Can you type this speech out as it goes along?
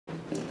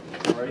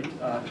All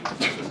right,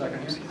 just a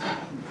second here.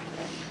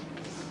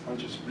 I'll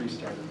just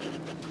restart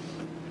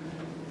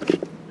it.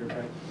 You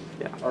okay?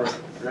 Yeah. All right,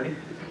 ready?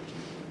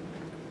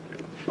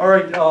 All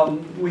right,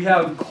 we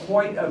have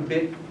quite a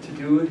bit to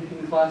do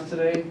in class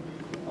today.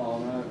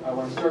 I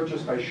want to start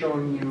just by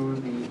showing you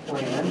the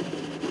plan.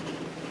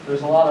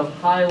 There's a lot of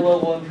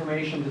high-level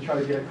information to try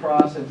to get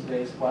across in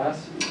today's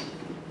class.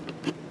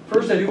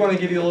 First, I do want to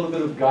give you a little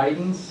bit of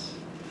guidance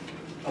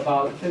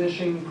about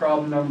finishing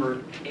problem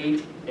number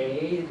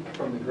 8A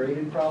from the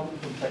graded problem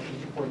from section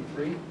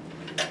 2.3,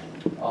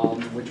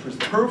 which was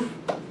the proof.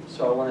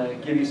 So I want to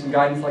give you some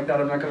guidance like that.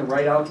 I'm not going to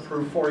write out the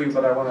proof for you,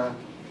 but I want to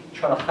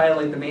try to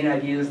highlight the main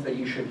ideas that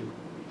you should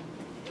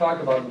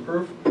talk about in the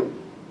proof.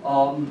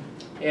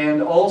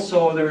 And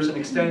also, there's an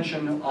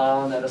extension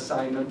on that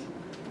assignment.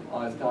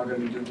 It's now going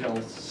to be due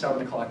until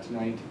 7 o'clock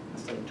tonight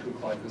instead of 2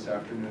 o'clock this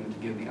afternoon to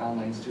give the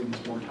online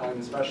students more time,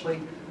 especially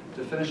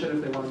to finish it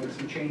if they want to make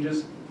some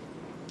changes.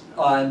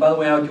 And by the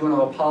way, I do want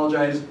to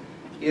apologize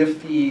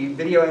if the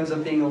video ends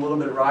up being a little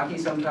bit rocky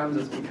sometimes.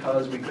 It's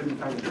because we couldn't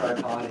find a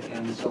tripod,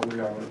 and so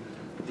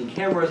the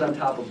camera is on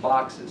top of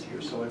boxes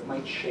here, so it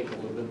might shake a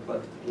little bit,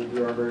 but we'll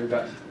do our very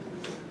best.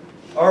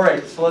 All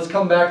right, so let's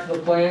come back to the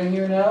plan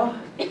here now.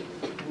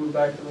 Move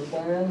back to the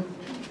plan.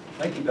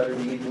 Might be better to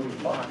move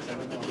the box, I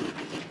don't know.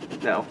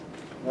 No.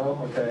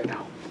 No? Okay.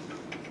 No.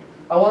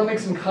 I want to make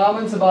some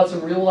comments about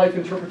some real-life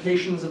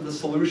interpretations of the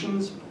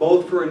solutions,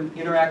 both for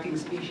interacting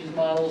species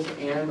models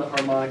and the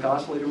harmonic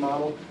oscillator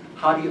model.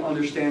 How do you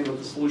understand what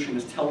the solution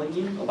is telling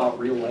you about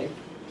real life?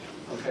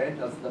 Okay,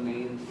 that's the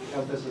main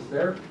emphasis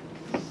there.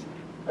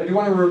 I do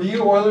want to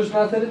review Euler's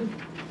method,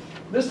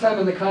 this time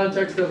in the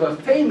context of a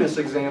famous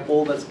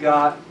example that's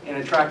got an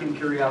attracting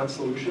periodic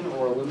solution,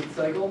 or a limit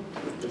cycle.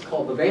 It's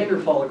called the van der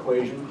Waals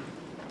equation.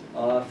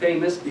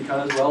 Famous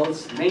because, well,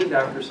 it's named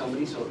after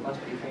somebody, so it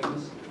must be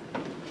famous.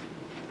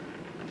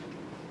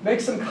 Make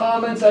some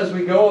comments as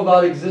we go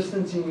about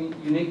existence and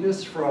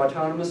uniqueness for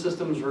autonomous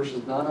systems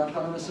versus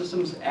non-autonomous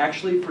systems.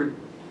 Actually, for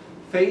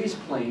phase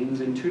planes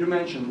in 2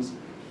 dimensions,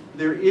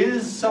 there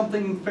is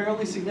something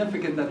fairly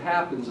significant that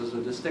happens as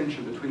a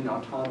distinction between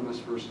autonomous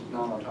versus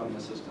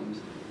non-autonomous systems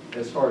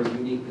as far as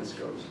uniqueness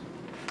goes.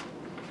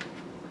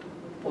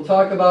 We'll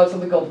talk about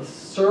something called the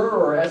SIR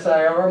or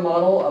SIR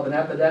model of an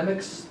epidemic.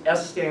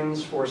 S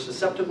stands for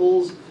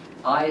susceptibles,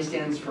 I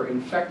stands for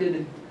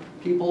infected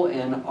people,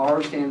 and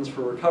R stands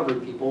for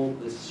recovered people.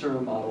 The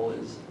SIR model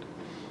is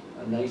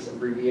a nice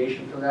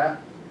abbreviation for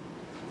that.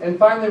 And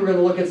finally, we're going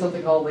to look at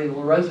something called the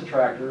Lorenz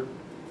Attractor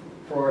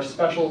for a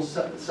special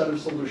set of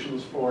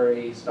solutions for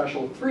a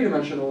special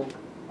 3-dimensional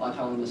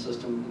autonomous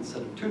system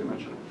instead of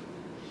 2-dimensional.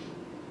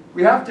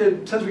 We have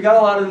to, since we got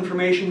a lot of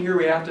information here,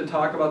 we have to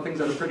talk about things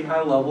at a pretty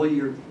high level.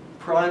 You're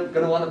probably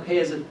going to want to pay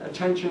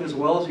attention as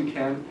well as you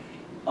can,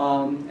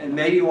 and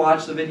maybe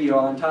watch the video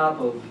on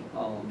top of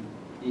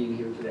being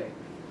here today.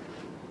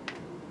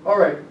 All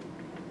right.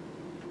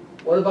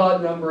 What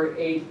about number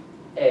 8A,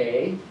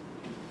 the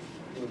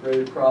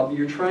graded problem?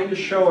 You're trying to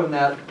show in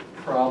that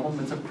problem,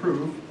 it's a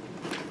proof,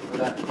 or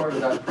that part of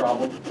that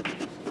problem,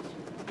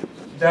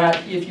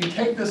 that if you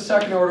take this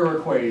second order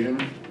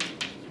equation,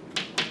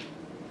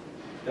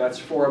 that's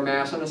for a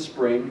mass and a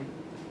spring,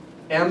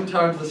 m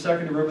times the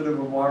second derivative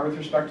of y with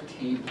respect to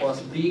t plus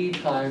b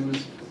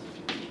times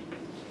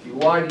dy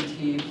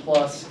dt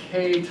plus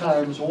k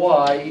times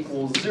y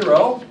equals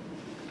 0.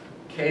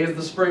 K is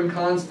the spring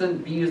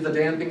constant, b is the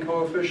damping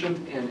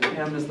coefficient, and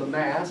m is the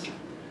mass.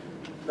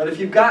 That if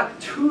you've got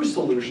 2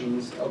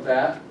 solutions of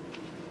that,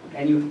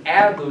 and you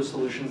add those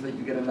solutions, that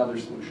you get another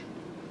solution.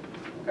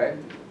 Okay?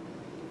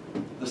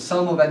 The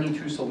sum of any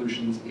 2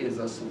 solutions is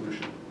a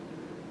solution.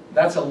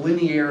 That's a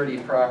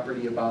linearity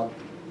property about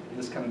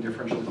this kind of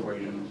differential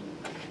equation.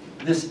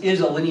 This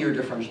is a linear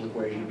differential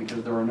equation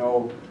because there are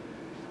no,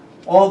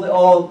 all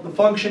the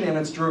function and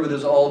its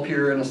derivatives all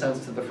appear in a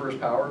sense to the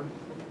first power.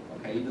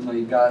 Okay, even though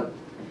you've got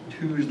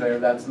 2's there,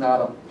 that's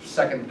not a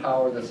second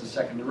power, that's a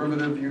second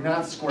derivative. You're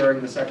not squaring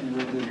the second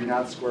derivative, you're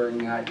not squaring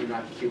that, you're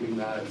not cubing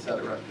that,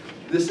 etc.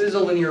 This is a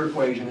linear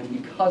equation,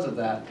 and because of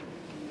that,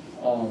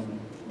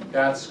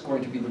 that's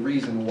going to be the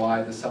reason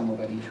why the sum of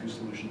any 2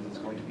 solutions is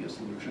going to be a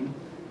solution.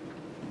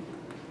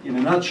 In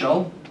a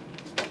nutshell,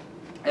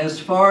 as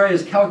far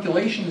as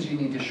calculations you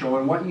need to show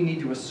and what you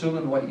need to assume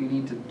and what you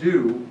need to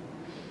do,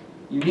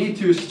 you need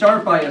to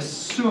start by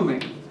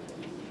assuming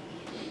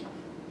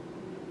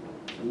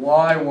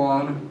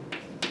y1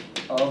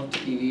 of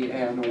t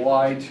and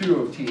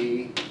y2 of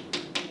t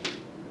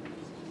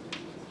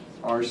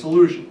are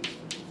solutions.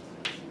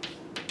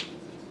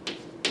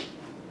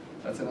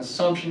 That's an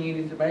assumption you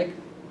need to make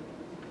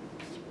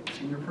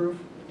in your proof.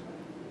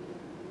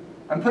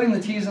 I'm putting the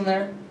t's in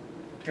there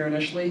here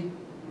initially,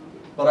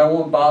 but I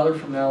won't bother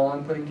from now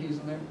on putting t's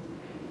in there.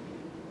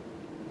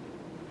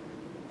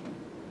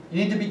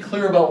 You need to be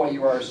clear about what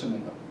you are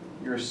assuming though.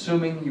 You're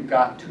assuming you've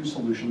got 2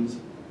 solutions.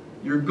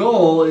 Your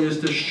goal is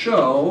to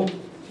show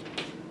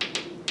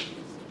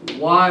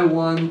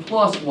y1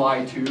 plus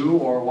y2,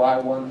 or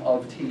y1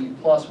 of t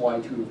plus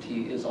y2 of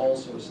t is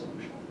also a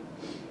solution.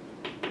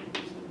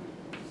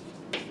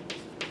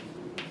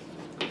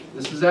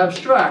 This is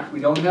abstract. We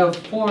don't have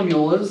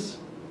formulas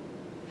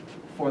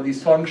for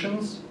these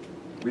functions.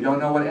 We don't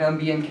know what m,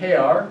 b, and k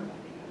are.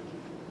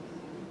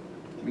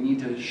 We need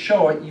to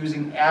show it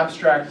using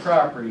abstract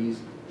properties,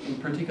 in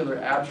particular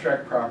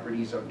abstract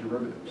properties of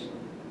derivatives.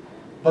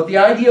 But the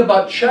idea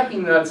about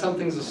checking that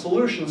something's a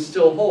solution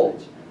still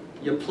holds.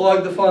 You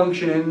plug the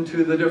function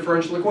into the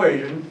differential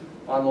equation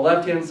on the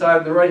left-hand side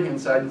and the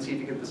right-hand side and see if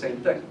you get the same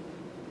thing.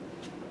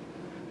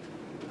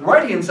 The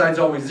right-hand side is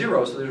always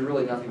 0, so there's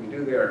really nothing to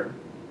do there.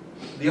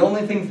 The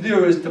only thing to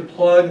do is to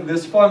plug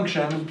this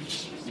function,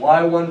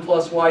 y1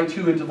 plus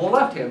y2, into the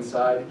left-hand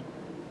side,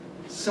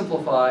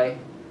 simplify,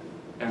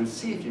 and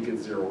see if you get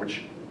 0,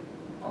 which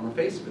on the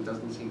face of it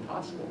doesn't seem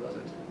possible, does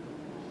it?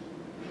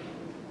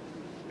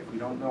 If we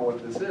don't know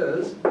what this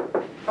is,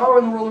 how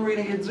in the world are we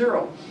going to get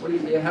 0? Do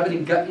you have any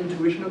gut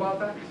intuition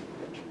about that?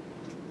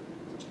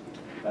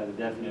 By the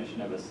definition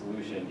of a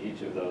solution,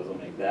 each of those will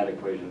make that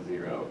equation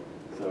 0.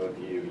 So if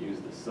you use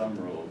the sum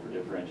rule for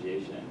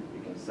differentiation,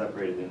 you can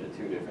separate it into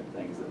two different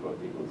things that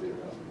both equal 0.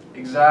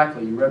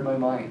 Exactly. You read my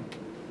mind.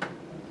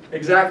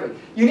 Exactly.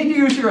 You need to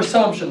use your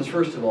assumptions,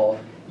 first of all.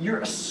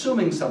 You're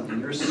assuming something.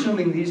 You're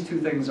assuming these two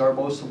things are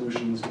both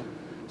solutions.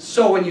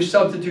 So when you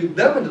substitute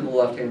them into the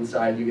left-hand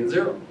side, you get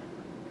 0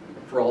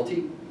 for all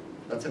t.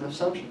 That's an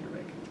assumption you're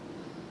making.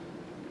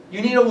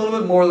 You need a little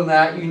bit more than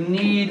that. You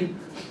need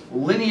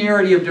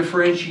linearity of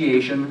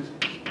differentiation,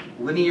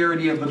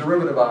 linearity of the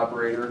derivative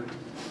operator.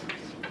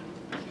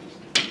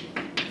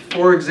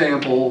 For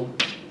example,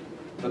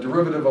 the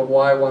derivative of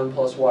y1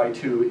 plus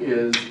y2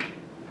 is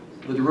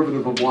the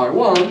derivative of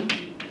y1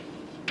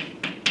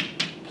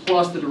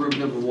 plus the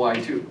derivative of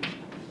y2.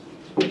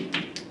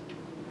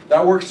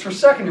 That works for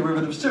second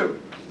derivatives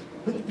too.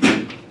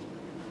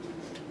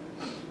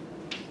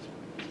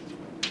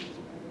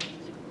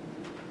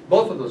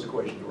 Both of those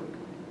equations work.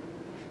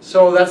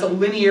 So that's a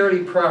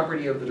linearity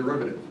property of the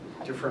derivative,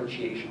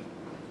 differentiation.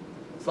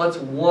 So that's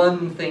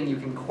one thing you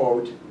can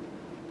quote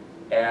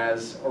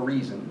as a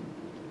reason.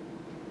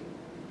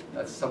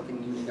 That's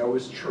something you know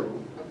is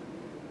true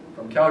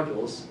from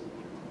calculus.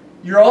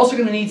 You're also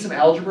going to need some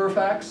algebra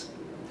facts,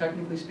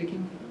 technically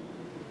speaking.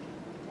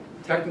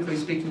 Technically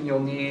speaking, you'll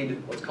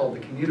need what's called the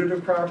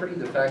commutative property,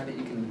 the fact that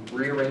you can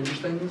rearrange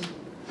things.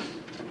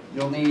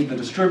 You'll need the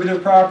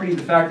distributive property,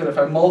 the fact that if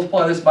I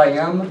multiply this by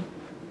m,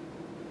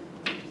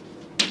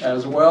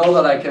 as well,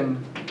 that I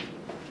can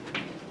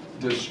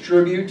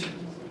distribute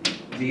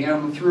the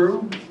m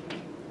through.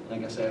 I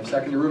guess I have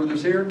second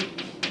derivatives here.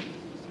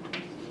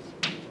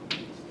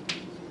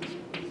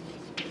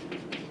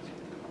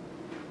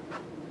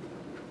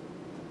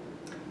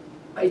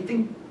 I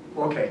think,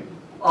 okay,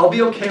 I'll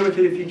be okay with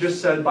it if you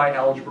just said by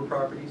algebra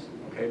properties,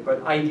 okay?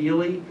 But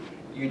ideally,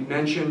 you'd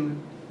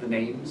mention the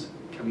names,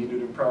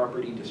 commutative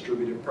property,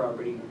 distributive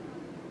property,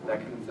 that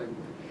kind of thing.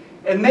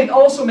 And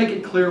also make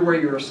it clear where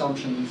your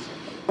assumptions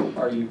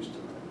are used.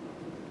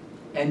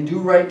 And do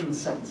write in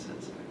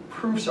sentences.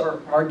 Proofs are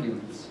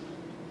arguments.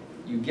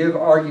 You give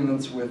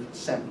arguments with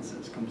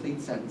sentences,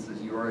 complete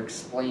sentences. You are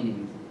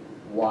explaining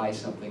why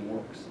something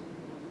works.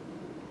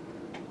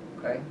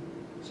 Okay?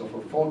 So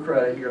for full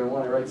credit, you're going to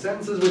want to write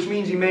sentences, which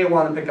means you may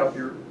want to pick up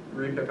your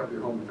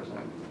homework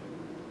assignment.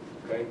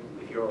 Okay?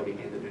 If you already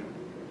handed it in.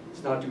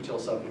 It's not due till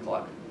 7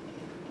 o'clock.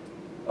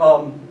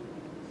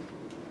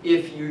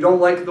 If you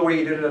don't like the way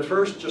you did it at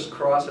first, just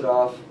cross it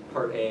off,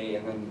 part A,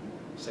 and then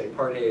say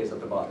part A is at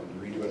the bottom,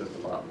 and redo it at the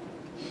bottom.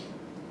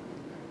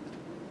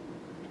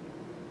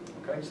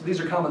 Okay, so these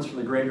are comments from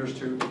the graders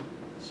too,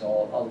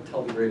 so I'll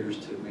tell the graders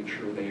to make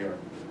sure they are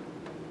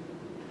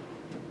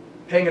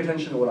paying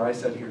attention to what I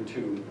said here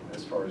too,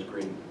 as far as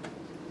grading.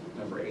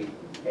 Number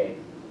 8A.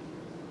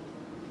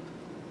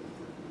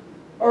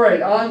 All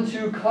right, on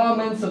to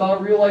comments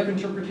about real-life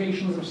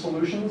interpretations of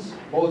solutions,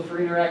 both for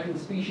interacting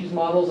species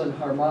models and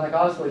harmonic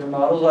oscillator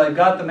models. I've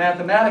got the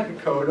Mathematica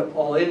code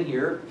all in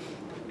here,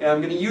 and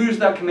I'm going to use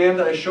that command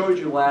that I showed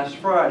you last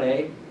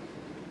Friday,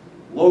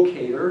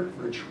 Locator,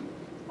 which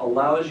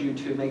allows you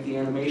to make the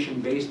animation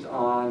based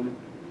on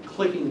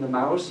clicking the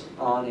mouse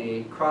on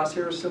a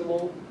crosshair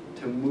symbol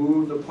to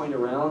move the point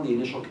around, the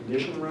initial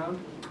condition around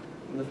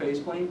in the phase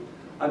plane.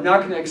 I'm not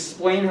going to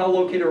explain how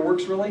Locator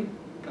works really,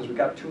 because we've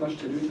got too much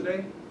to do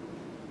today.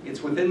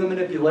 It's within the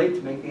Manipulate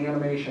to make the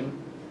animation.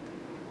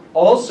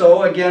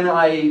 Also, again,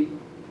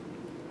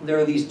 there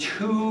are these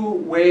two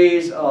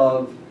ways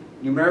of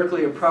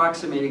numerically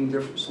approximating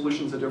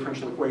solutions of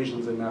differential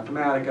equations in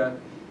Mathematica.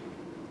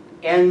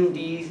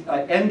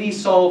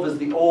 NDSolve is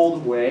the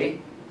old way.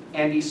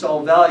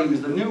 NDSolve value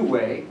is the new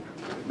way,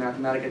 with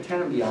Mathematica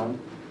 10 and beyond.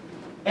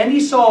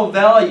 NDSolve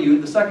value,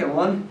 the second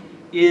one,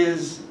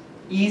 is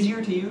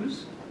easier to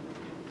use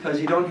because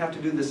you don't have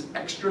to do this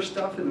extra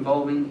stuff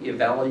involving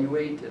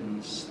evaluate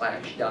and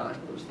 / dot,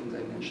 those things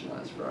I mentioned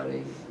last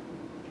Friday.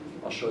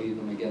 I'll show you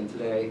them again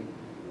today.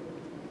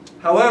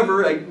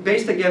 However,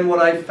 based again what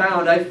I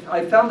found that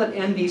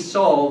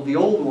NDSolve, the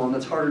old one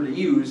that's harder to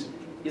use,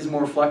 is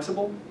more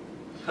flexible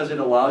because it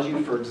allows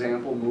you, for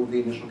example, move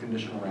the initial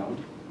condition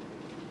around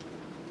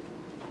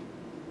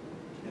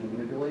and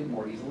manipulate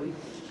more easily.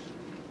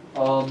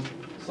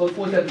 So let's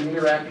look at the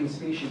interacting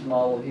species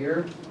model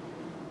here.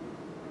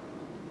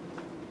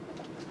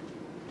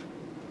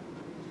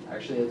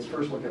 Actually, let's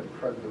first look at the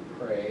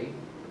predator-prey.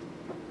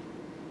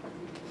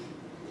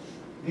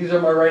 These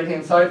are my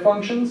right-hand side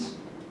functions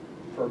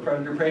for a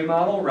predator-prey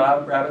model,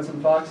 rabbits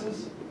and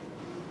foxes.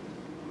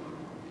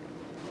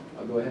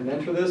 I'll go ahead and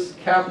enter this.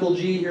 Capital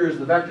G here is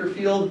the vector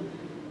field.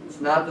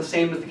 It's not the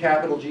same as the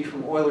capital G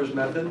from Euler's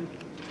method.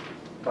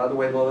 By the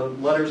way, the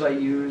letters I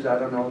use, I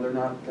don't know, they're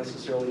not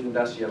necessarily the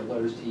best yet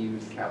letters to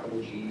use,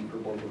 capital G for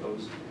both of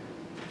those.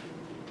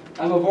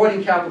 I'm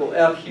avoiding capital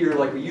F here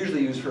like we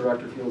usually use for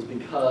vector fields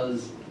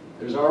because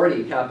there's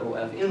already a capital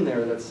F in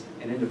there that's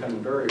an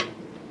independent variable,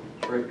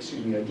 or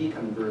excuse me, a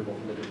dependent variable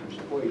for the differential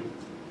equation,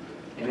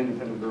 an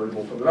independent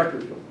variable for the vector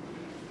field.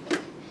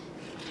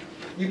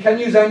 You can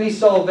use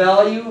NDSolve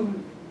value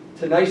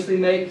to nicely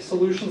make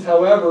solutions.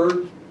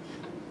 However,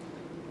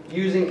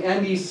 using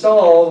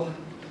NDSolve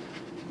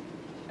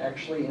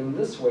actually in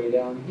this way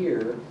down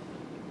here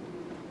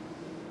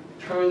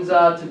turns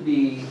out to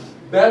be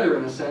better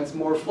in a sense,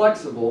 more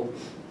flexible,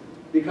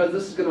 because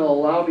this is going to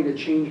allow me to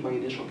change my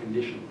initial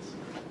conditions.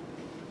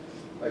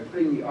 By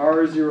putting the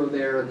R0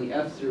 there and the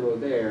F0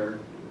 there,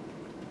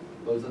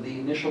 those are the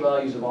initial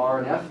values of R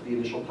and F, the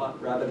initial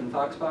rabbit and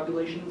fox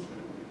populations.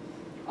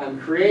 I'm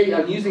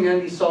using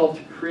NDSolve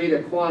to create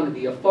a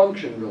quantity, a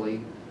function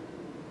really,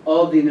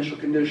 of the initial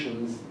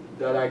conditions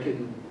that I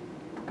can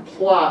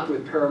plot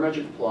with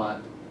parametric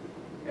plot,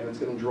 and it's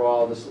going to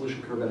draw the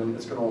solution curve, and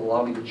it's going to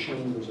allow me to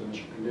change those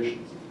initial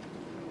conditions.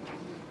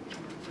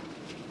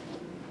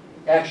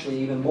 Actually,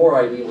 even more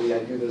ideally,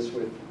 I do this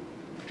with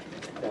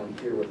down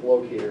here with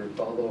Locator,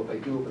 although if I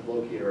do it with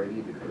Locator, I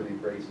need the curly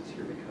braces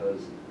here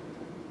because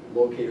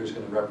Locator is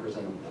going to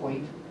represent a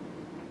point,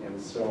 and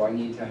so I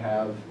need to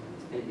have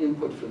an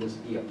input for this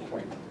be a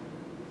point.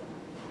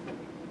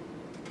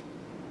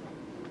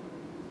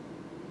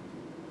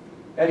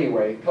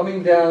 Anyway,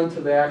 coming down to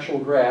the actual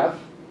graph,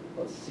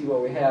 let's see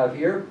what we have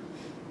here.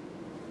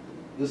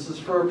 This is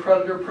for a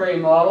predator-prey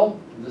model.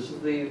 This is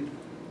the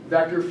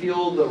vector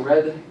field. The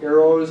red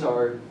arrows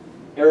are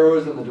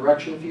arrows in the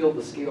direction field,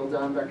 the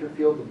scaled-down vector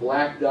field. The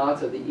black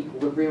dots are the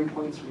equilibrium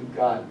points. We've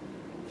got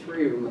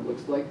 3 of them, it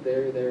looks like.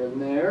 There, there,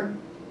 and there.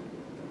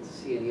 Let's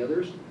see any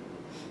others.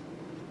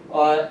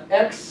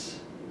 X,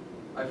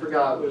 I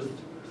forgot, was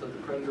that the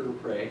predator or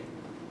prey?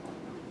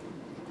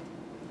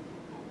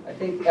 I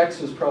think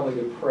X was probably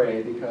the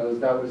prey because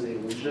that was a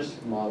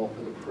logistic model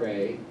for the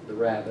prey, the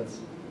rabbits.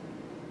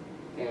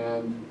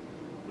 And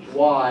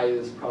Y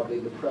is probably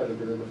the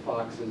predator, the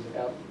fox is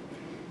F.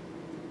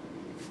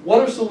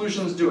 What are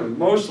solutions doing?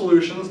 Most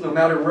solutions, no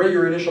matter where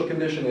your initial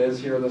condition is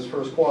here in this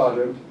first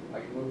quadrant, I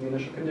can move the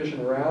initial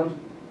condition around.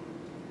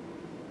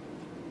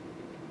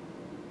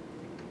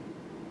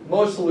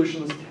 Most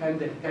solutions tend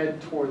to head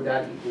toward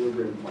that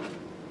equilibrium point.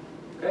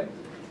 Okay?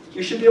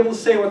 You should be able to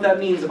say what that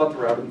means about the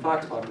rabbit and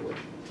fox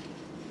population.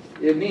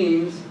 It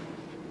means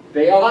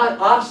they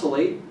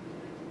oscillate,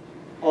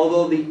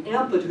 although the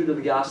amplitude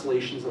of the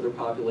oscillations of their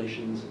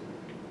populations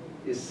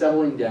is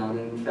settling down,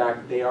 and in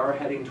fact they are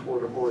heading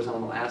toward a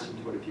horizontal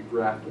asymptote if you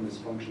graph them as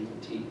functions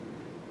of t,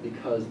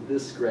 because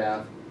this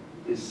graph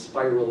is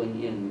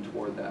spiraling in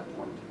toward that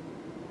point.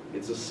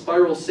 It's a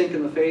spiral sink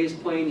in the phase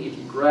plane. If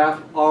you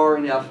graph R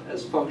and F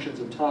as functions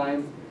of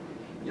time,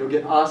 you'll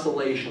get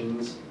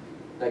oscillations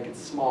that get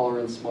smaller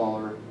and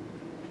smaller,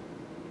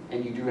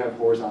 and you do have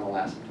horizontal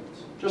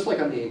asymptotes, just like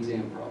on the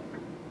exam problem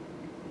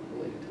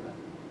related to that.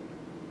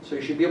 So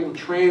you should be able to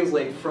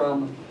translate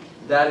from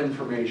that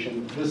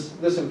information,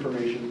 this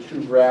information,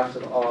 to graphs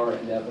of R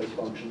and F as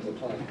functions of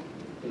time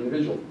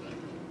individually.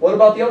 What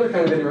about the other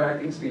kind of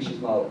interacting species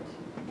models?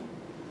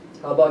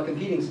 How about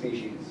competing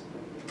species?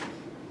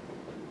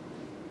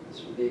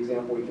 This was the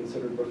example we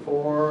considered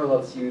before.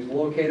 Let's use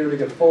Locator to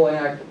get full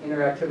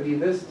interactivity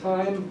this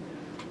time.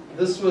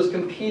 This was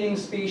competing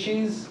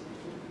species.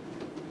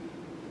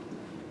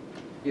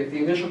 If the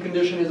initial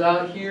condition is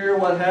out here,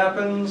 what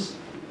happens?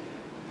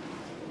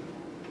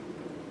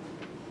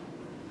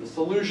 The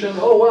solution,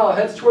 oh wow,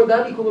 heads toward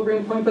that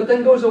equilibrium point, but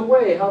then goes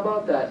away. How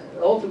about that?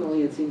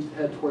 Ultimately, it seems to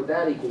head toward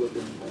that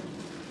equilibrium point.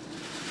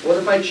 What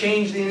if I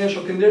change the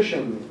initial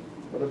condition?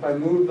 What if I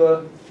move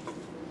the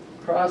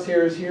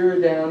crosshairs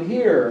here down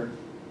here?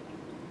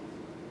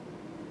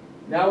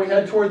 Now we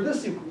head toward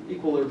this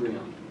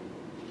equilibrium.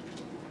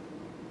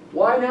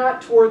 Why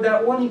not toward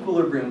that one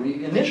equilibrium?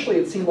 Initially,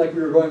 it seemed like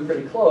we were going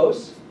pretty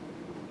close.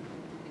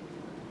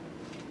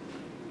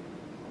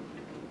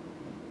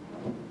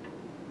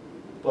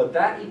 But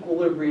that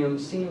equilibrium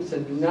seems to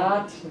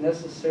not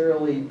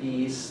necessarily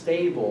be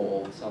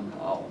stable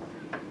somehow.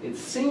 It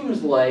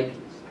seems like,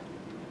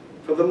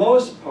 for the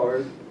most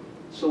part,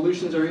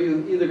 solutions are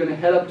either going to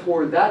head up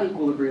toward that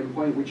equilibrium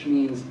point, which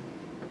means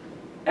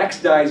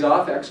x dies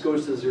off, x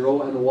goes to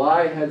 0, and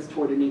y heads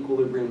toward an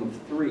equilibrium of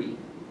 3.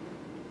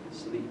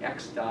 So the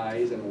x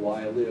dies and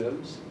y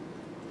lives.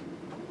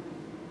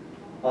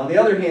 On the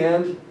other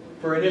hand,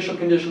 for initial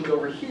conditions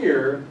over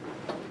here,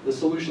 the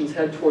solutions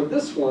head toward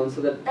this one so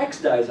that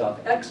x dies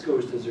off, x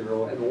goes to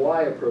 0, and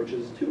y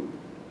approaches 2.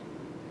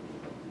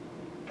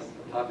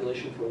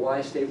 Population for y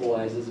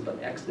stabilizes,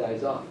 but x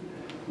dies off.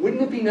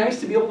 Wouldn't it be nice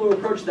to be able to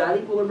approach that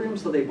equilibrium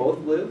so they both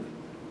live?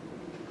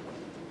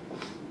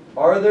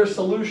 Are there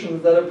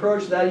solutions that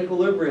approach that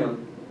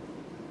equilibrium?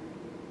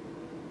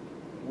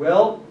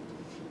 Well,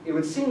 it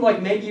would seem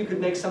like maybe you could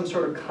make some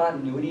sort of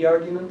continuity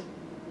argument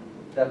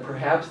that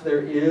perhaps there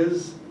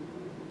is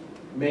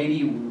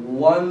maybe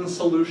one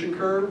solution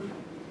curve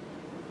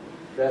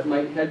that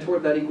might head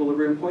toward that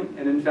equilibrium point,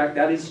 and in fact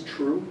that is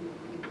true.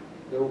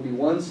 There will be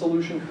one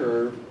solution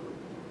curve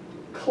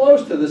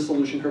close to this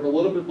solution curve, a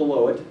little bit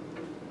below it,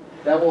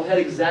 that will head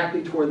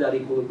exactly toward that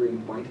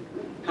equilibrium point.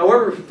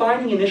 However,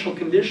 finding initial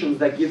conditions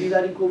that give you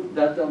that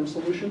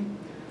solution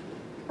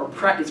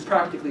it's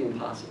practically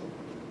impossible.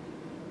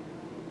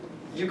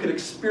 You could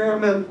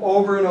experiment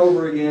over and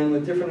over again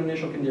with different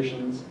initial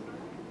conditions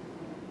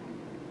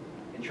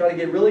and try to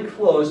get really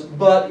close,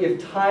 but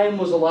if time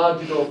was allowed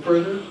to go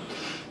further,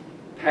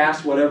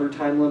 past whatever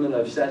time limit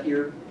I've set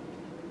here,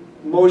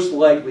 most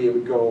likely it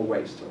would go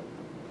away still.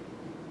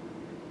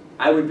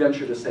 I would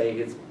venture to say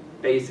it's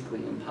basically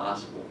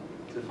impossible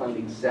to find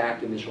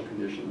exact initial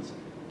conditions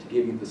to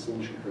give you the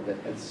solution curve that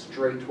heads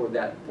straight toward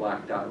that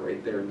black dot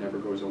right there and never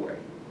goes away.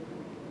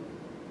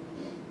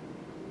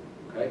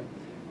 Okay?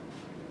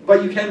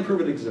 But you can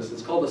prove it exists.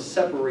 It's called a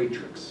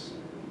separatrix,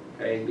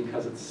 okay,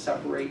 because it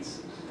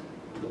separates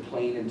the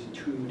plane into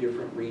two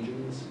different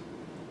regions.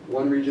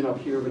 One region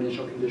up here of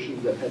initial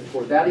conditions that head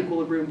toward that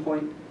equilibrium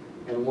point,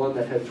 and one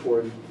that head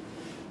toward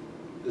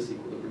this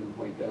equilibrium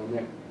point down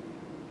there.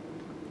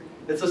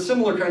 It's a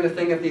similar kind of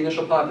thing if the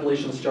initial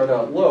populations start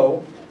out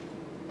low.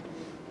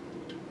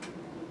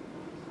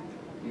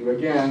 You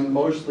again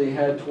mostly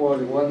head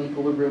toward one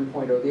equilibrium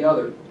point or the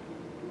other.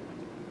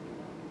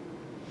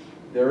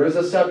 There is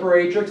a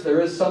separatrix,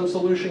 there is some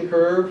solution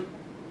curve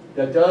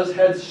that does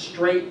head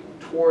straight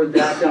toward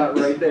that dot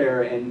right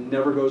there and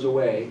never goes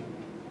away.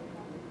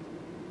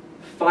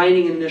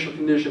 Finding an initial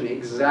condition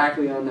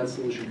exactly on that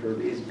solution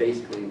curve is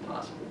basically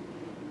impossible.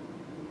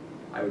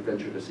 I would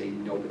venture to say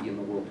nobody in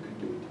the world could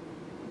do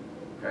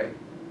it. Okay?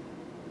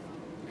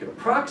 You could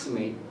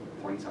approximate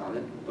points on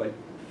it, but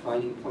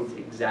finding points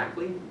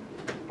exactly,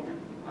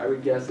 I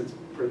would guess it's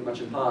pretty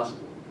much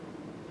impossible.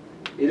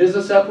 It is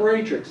a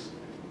separatrix.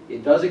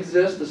 It does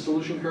exist, the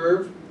solution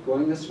curve,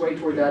 going this way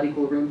toward that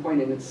equilibrium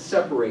point, and it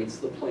separates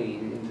the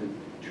plane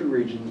into two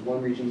regions.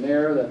 One region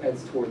there that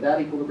heads toward that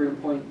equilibrium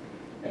point,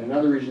 and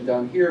another region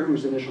down here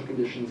whose initial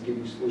conditions give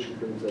you solution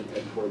curves that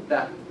head toward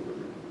that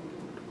equilibrium.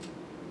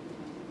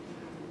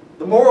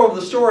 The moral of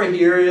the story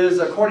here is,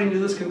 according to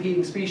this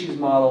competing species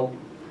model,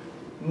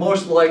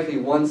 most likely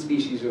one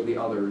species or the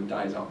other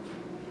dies off.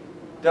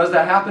 Does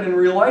that happen in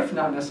real life?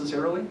 Not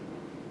necessarily.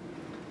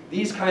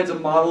 These kinds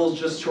of models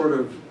just sort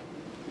of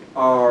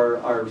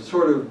are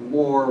sort of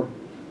more,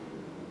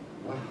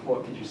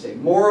 what could you say,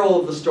 moral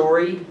of the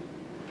story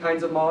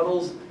kinds of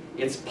models.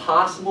 It's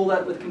possible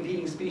that with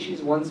competing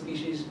species, one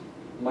species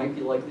might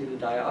be likely to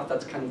die off.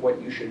 That's kind of what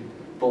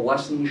the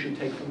lesson you should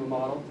take from the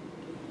model.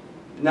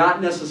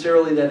 Not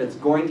necessarily that it's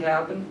going to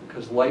happen,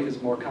 because life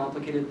is more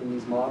complicated than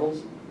these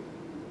models,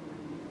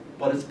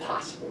 but it's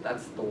possible.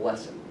 That's the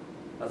lesson.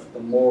 That's the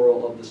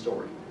moral of the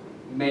story.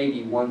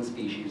 Maybe one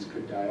species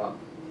could die off,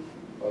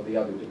 or the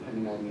other,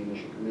 depending on the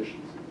initial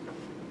conditions.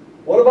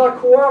 What about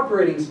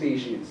cooperating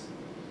species?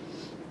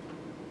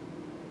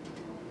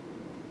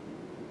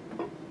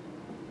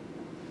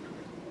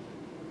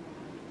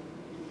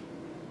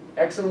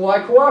 X and Y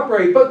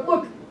cooperate, but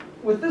look,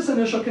 with this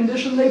initial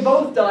condition, they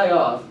both die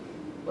off.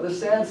 What a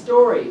sad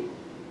story.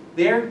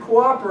 They aren't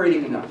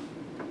cooperating enough,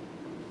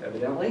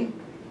 evidently.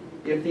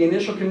 If the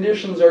initial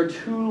conditions are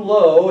too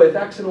low, if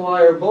X and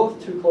Y are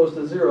both too close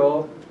to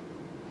 0,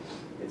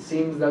 it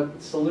seems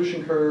that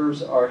solution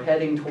curves are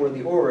heading toward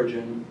the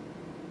origin,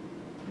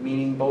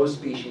 meaning both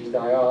species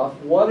die off.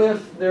 What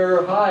if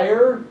they're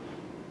higher?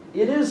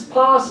 It is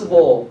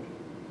possible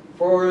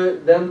for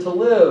them to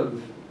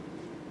live.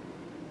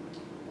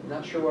 I'm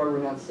not sure why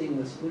we're not seeing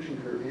the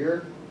solution curve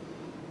here.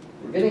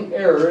 We're getting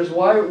errors.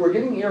 Why we're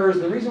getting errors?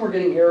 The reason we're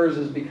getting errors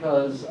is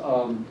because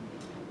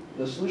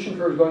the solution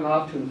curve is going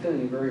off to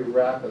infinity very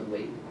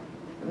rapidly.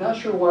 I'm not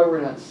sure why we're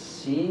not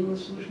seeing the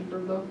solution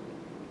curve though.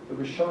 It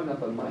was showing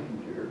up on my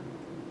computer.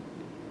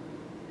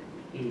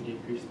 Can you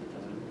decrease the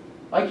time?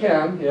 I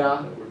can,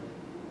 yeah.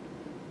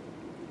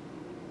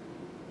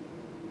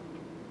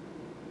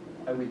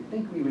 I would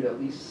think we would at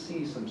least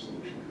see some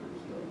solution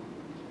curves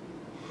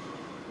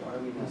though. Why are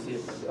we not see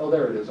it? Oh,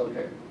 there it is,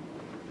 okay.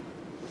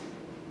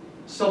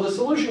 So the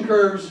solution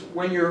curves,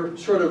 when you're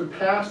sort of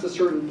past a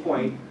certain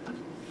point,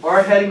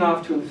 are heading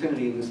off to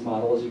infinity in this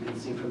model, as you can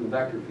see from the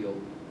vector field.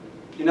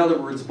 In other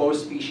words, both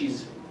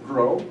species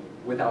grow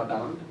without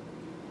bound.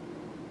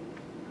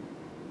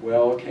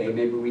 Well, okay,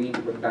 maybe we need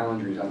to put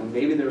boundaries on them.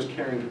 Maybe there's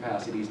carrying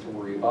capacities to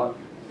worry about.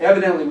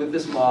 Evidently, with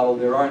this model,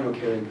 there are no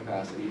carrying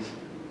capacities.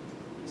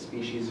 The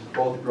species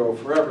both grow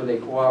forever. They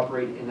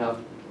cooperate enough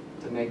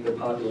to make their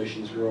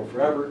populations grow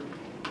forever.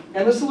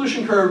 And the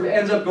solution curve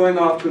ends up going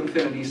off to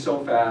infinity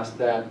so fast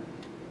that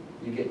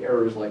you get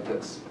errors like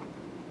this.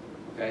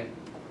 Okay?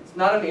 It's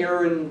not an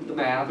error in the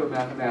math or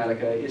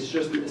Mathematica. It's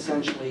just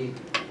essentially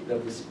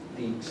that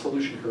the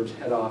solution curves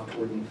head off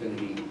toward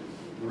infinity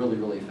really,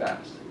 really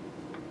fast.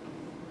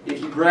 If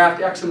you graphed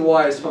x and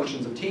y as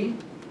functions of t,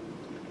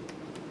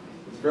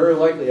 it's very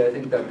likely, I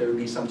think, that there would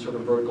be some sort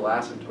of vertical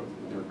asymptote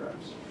in their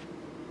graphs.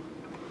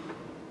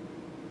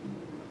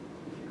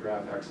 If you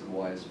graph x and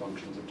y as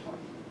functions of time.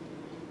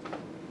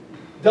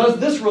 Does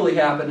this really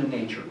happen in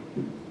nature?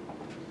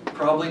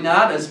 Probably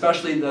not,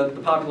 especially the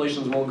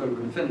populations won't go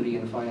to infinity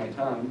in finite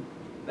time.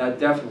 That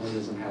definitely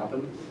doesn't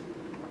happen.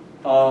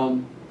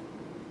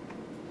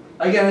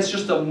 Again, it's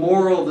just a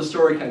moral of the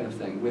story kind of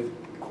thing. With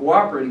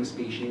cooperating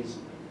species,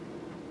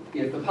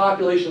 if the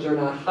populations are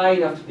not high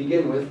enough to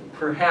begin with,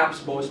 perhaps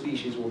both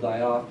species will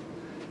die off.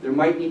 There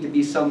might need to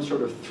be some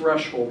sort of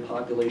threshold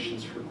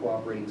populations for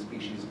cooperating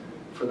species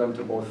for them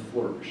to both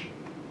flourish.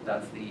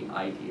 That's the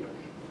idea,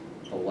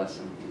 the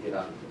lesson to get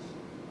out of this.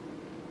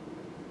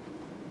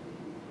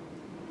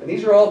 And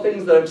these are all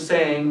things that I'm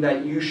saying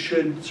that you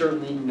should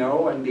certainly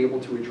know and be able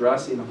to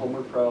address in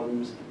homework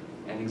problems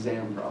and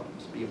exam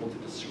problems. Be able to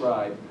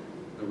describe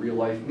the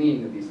real-life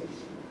meaning of these things.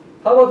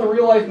 How about the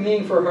real-life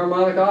meaning for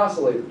harmonic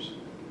oscillators?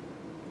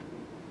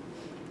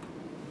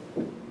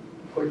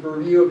 Quick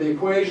review of the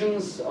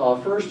equations.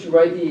 First, you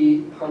write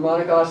the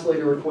harmonic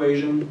oscillator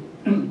equation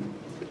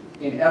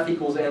in F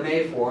equals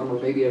ma form,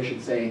 or maybe I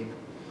should say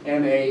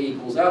ma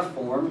equals F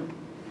form.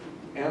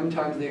 M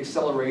times the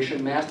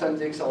acceleration, mass times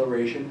the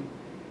acceleration,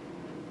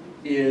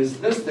 is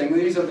this thing.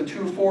 These are the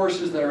two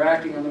forces that are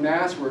acting on the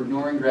mass. We're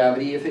ignoring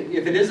gravity. If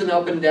it is an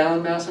up and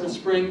down mass on a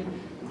spring,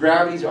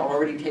 gravity's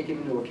already taken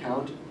into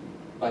account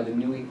by the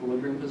new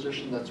equilibrium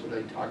position. That's what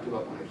I talked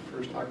about when I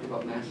first talked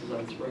about masses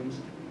on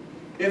springs.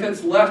 If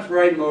it's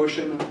left-right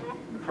motion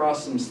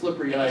across some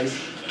slippery ice,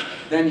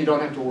 then you don't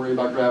have to worry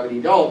about gravity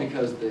at all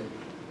because the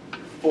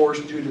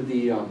force due to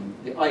the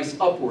ice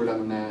upward on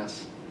the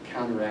mass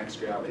counteracts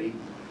gravity.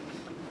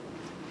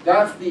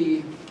 That's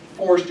the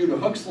force due to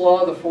Hooke's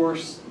law, the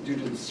force due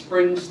to the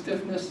spring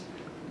stiffness.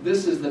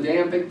 This is the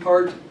damping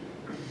part.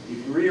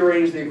 You can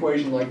rearrange the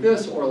equation like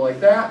this or like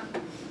that.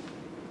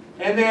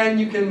 And then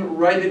you can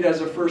write it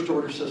as a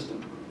first-order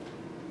system.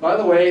 By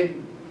the way,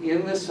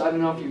 in this, I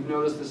don't know if you've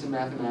noticed this in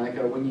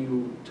Mathematica, when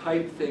you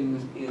type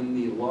things in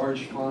the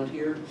large font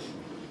here,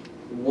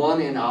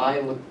 1 and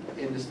I look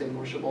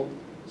indistinguishable.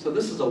 So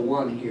this is a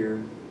 1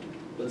 here,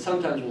 but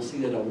sometimes we'll see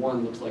that a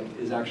 1 looks like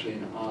is actually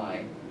an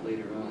I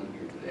later on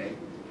here today.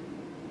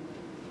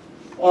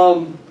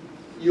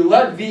 You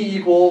let v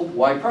equal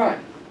y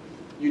prime.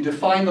 You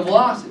define the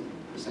velocity,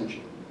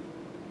 essentially,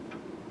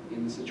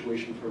 in the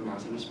situation for a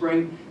mass in a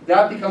spring.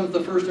 That becomes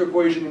the first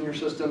equation in your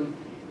system,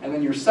 and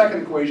then your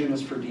second equation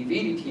is for dv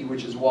dt,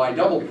 which is y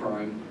double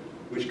prime,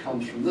 which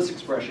comes from this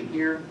expression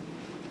here.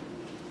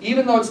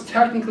 Even though it's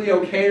technically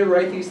okay to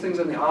write these things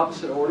in the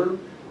opposite order,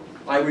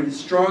 I would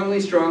strongly,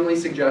 strongly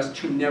suggest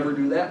to never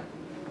do that.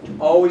 To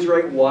always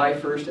write y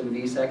first and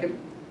v second.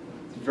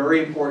 It's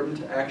very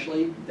important,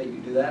 actually, that you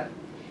do that.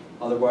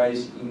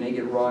 Otherwise, you may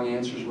get wrong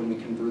answers when we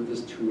convert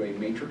this to a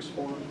matrix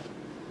form.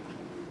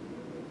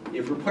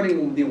 If we're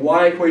putting the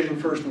y equation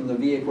first and the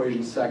v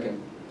equation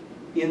second,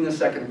 in the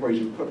second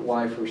equation, put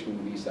y first and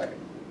v second.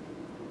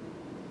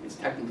 It's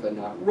technically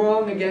not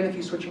wrong, again, if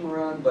you switch them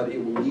around, but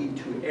it will lead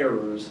to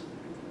errors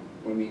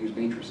when we use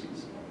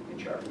matrices in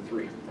chapter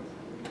 3.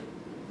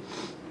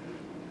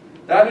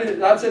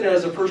 That's it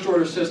as a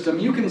first-order system.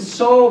 You can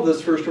solve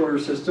this first-order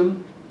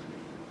system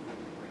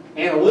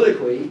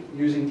analytically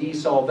using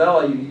DSolve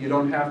value. You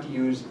don't have to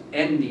use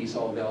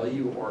NDSolve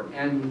value or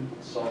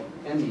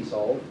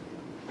NDSolve.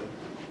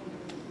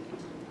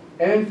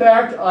 And in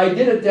fact, I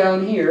did it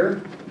down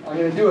here. I'm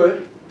going to do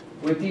it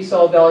with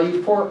DSolve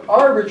value for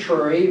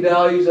arbitrary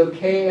values of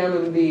k, m,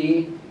 and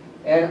v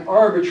and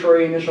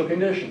arbitrary initial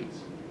conditions.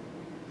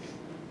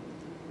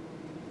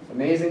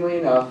 Amazingly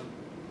enough,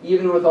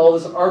 even with all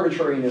this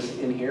arbitrariness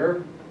in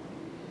here,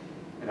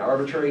 an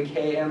arbitrary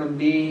k, m, and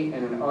v,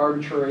 and an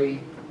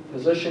arbitrary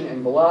position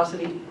and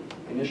velocity,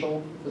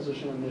 initial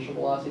position and initial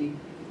velocity,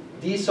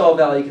 DSolve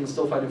value can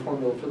still find a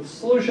formula for the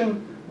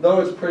solution,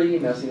 though it's pretty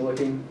messy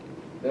looking.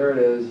 There it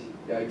is.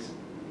 Yikes.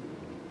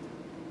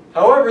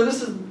 However,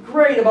 this is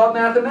great about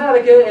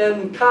Mathematica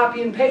and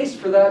copy and paste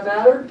for that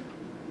matter.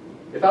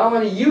 If I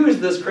want to use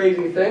this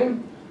crazy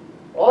thing,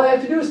 all I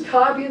have to do is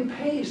copy and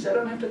paste. I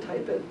don't have to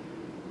type it.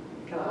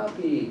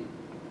 Copy,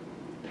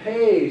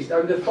 paste.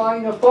 I'm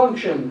defining a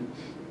function.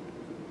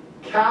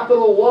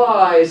 Capital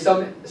Y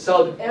sub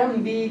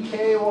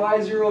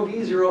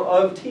mvky0v0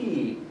 of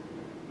t.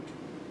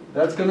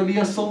 That's going to be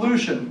a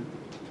solution.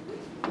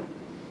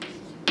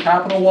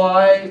 Capital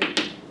Y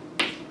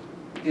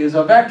is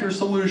a vector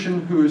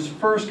solution whose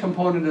first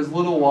component is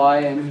little y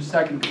and whose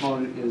second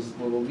component is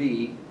little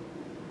v.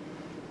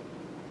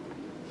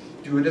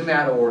 Do it in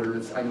that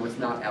order. I know it's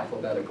not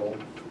alphabetical.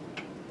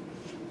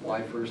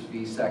 Y first,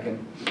 v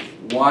second.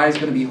 Y is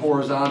going to be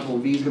horizontal,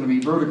 v is going to be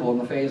vertical in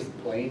the phase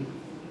plane.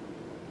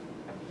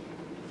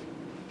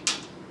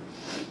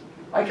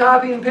 I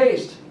copy and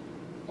paste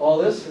all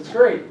this. It's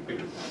great.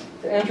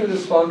 To enter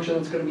this function,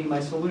 it's going to be my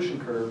solution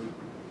curve.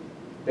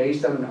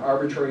 based on an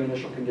arbitrary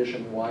initial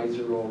condition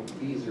y0,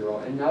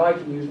 v0. And now I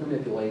can use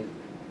Manipulate,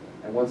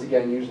 and once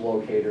again use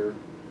Locator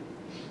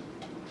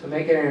to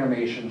make an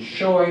animation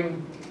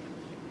showing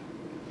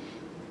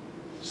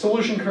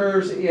solution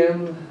curves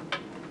in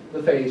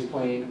the phase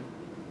plane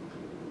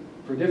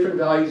for different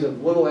values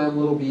of little m,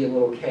 little b, and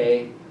little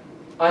k.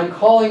 I'm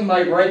calling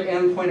my right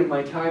endpoint of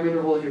my time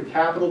interval here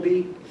capital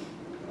B,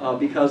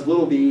 because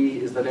little b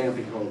is the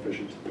damping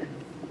coefficient.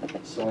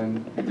 So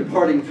I'm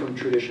departing from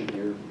tradition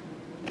here,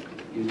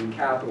 using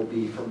capital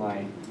B for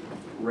my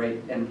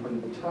right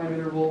endpoint of the time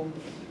interval.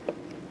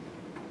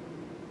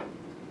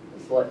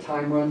 Let's let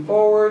time run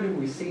forward.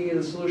 We see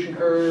the solution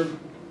curve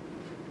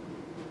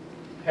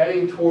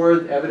heading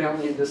toward,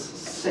 evidently, this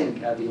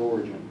sink at the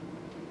origin.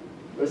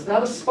 But it's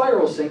not a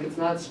spiral sink. It's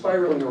not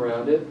spiraling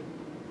around it.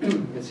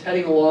 It's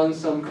heading along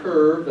some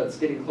curve that's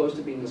getting close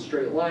to being a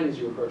straight line as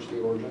you approach the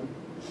origin.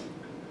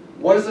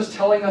 What is this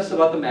telling us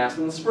about the mass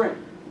in the spring?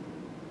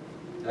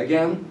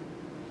 Again,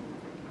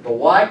 the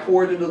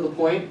y-coordinate of the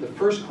point, the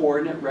first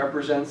coordinate,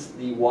 represents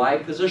the y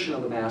position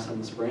of the mass on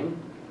the spring.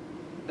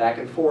 Back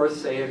and forth,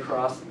 say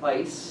across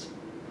ice.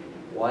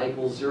 Y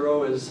equals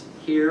 0 is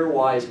here,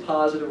 y is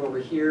positive over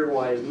here,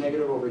 y is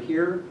negative over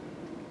here.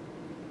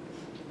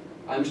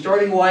 I'm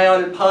starting y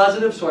out at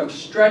positive, so I'm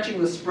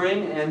stretching the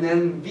spring, and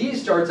then v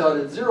starts out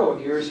at 0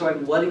 here, so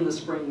I'm letting the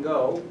spring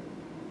go.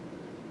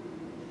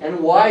 And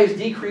y is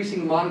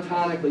decreasing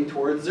monotonically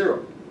towards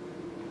 0.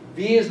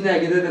 V is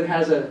negative and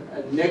has a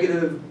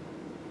negative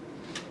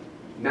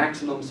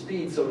maximum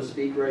speed, so to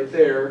speak, right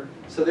there.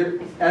 So there,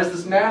 as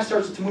this mass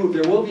starts to move,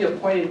 there will be a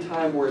point in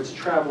time where it's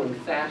traveling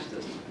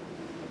fastest.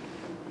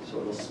 So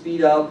it'll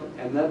speed up,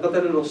 and but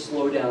then it'll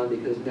slow down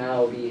because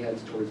now v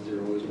heads towards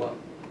 0 as well.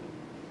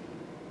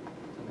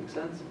 Does that make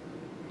sense?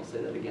 I'll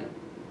say that again.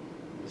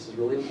 This is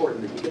really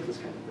important that you get this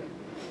kind of thing.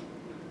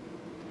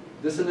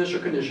 This initial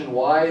condition,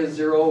 y is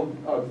 0,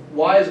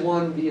 y is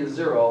 1, v is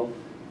 0,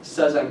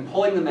 says I'm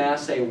pulling the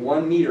mass, say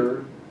 1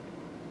 meter,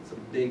 it's a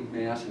big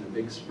mass and a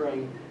big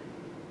spring,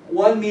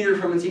 1 meter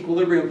from its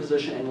equilibrium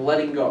position and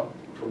letting go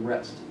from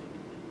rest.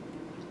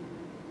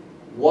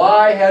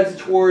 Y heads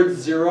towards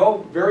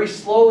 0, very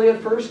slowly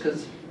at first,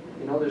 because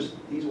there's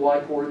these y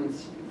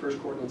coordinates, first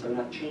coordinates are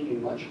not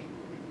changing much.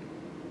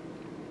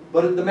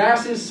 But the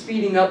mass is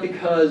speeding up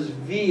because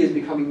v is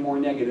becoming more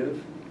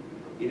negative.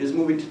 It is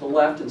moving to the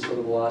left, and so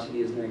the velocity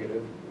is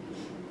negative.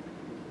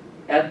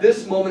 At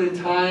this moment in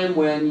time,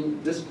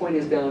 when this point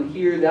is down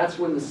here, that's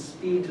when the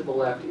speed to the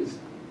left is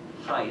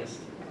highest.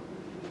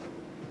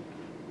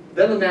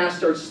 Then the mass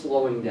starts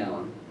slowing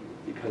down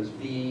because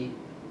v,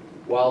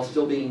 while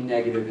still being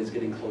negative, is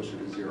getting closer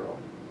to 0.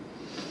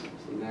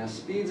 So the mass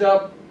speeds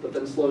up, but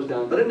then slows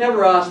down. But it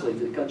never oscillates.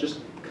 It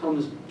just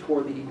comes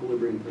toward the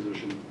equilibrium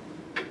position,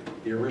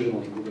 the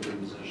original equilibrium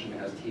position,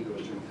 as t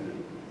goes to infinity.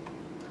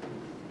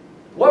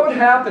 What would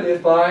happen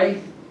if I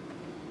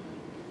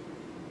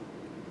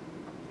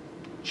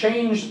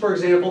changed, for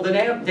example, the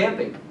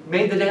damping,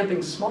 made the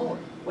damping smaller?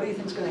 What do you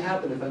think is going to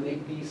happen if I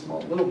make b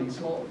small, little b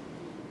smaller?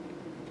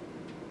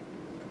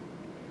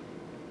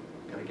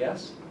 Got a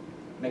guess?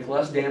 Make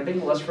less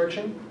damping, less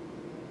friction?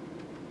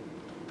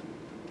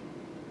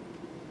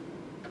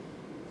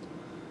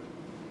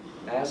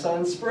 Mass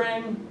on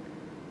spring.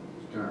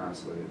 It's going to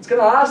oscillate. It's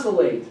going to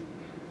oscillate.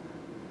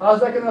 How's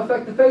that going to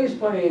affect the phase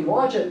plane?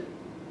 Watch it.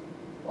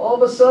 All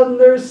of a sudden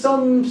there's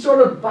some sort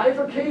of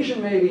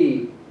bifurcation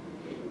maybe.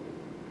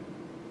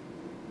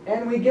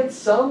 And we get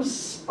some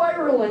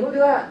spiraling. Look at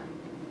that.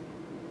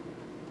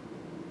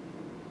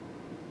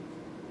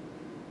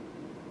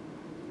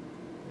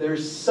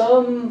 There's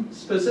some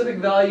specific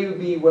value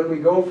b when we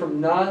go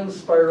from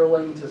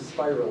non-spiraling to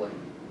spiraling.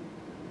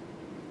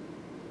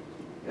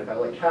 And if I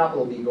let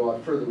capital B go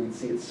out further, we'd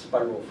see it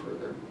spiral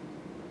further.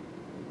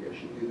 Maybe I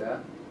should do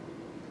that.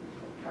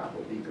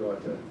 Capital B go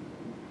out to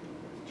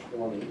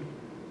 20.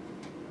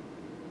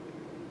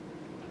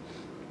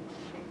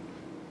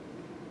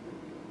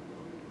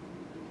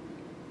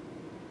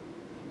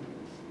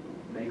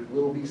 Make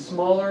little b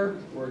smaller,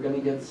 we're going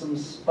to get some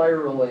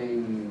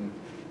spiraling.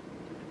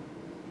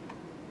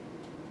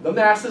 The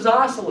mass is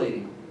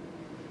oscillating.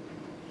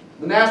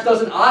 The mass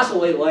doesn't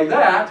oscillate like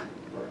that.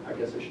 Or I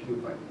guess I should do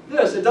it like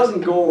this. It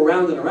doesn't go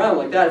around and around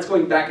like that. It's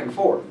going back and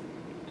forth.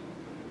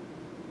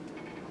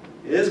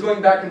 It is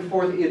going back and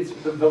forth. It's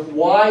the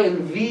y and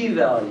v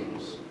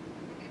values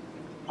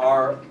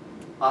are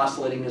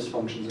oscillating as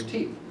functions of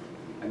t.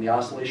 And the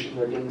oscillations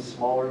are getting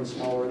smaller and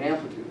smaller in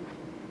amplitude,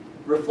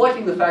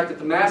 reflecting the fact that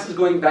the mass is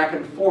going back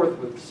and forth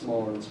with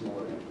smaller and smaller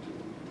amplitude.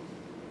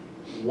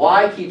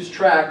 Y keeps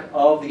track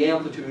of the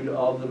amplitude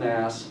of the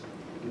mass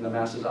in the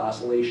mass's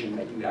oscillation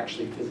that you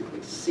actually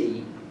physically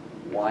see.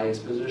 Y is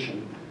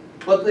position.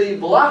 But the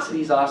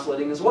velocity is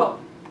oscillating as well.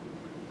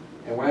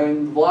 And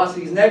when the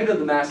velocity is negative,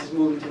 the mass is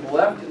moving to the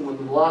left, and when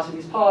the velocity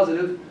is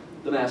positive,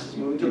 the mass is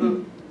moving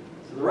to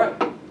the right.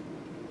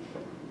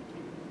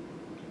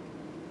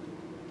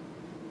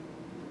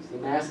 So the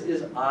mass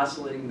is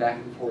oscillating back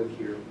and forth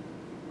here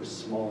with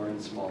smaller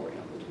and smaller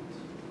amplitudes.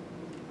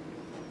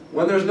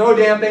 When there's no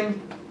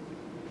damping,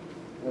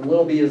 When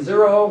little b is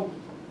 0,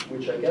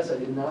 which I guess I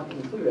did not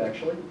include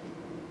actually.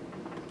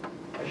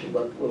 I should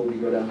let little b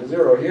go down to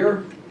 0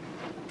 here.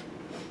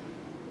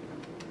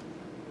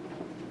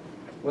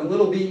 When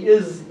little b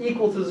is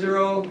equal to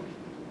 0,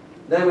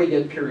 then we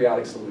get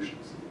periodic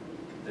solutions.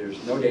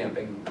 There's no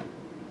damping,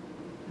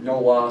 no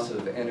loss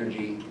of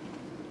energy,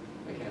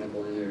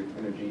 mechanical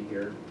energy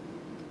here.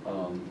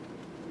 The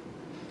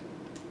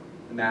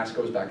mass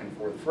goes back and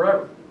forth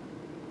forever.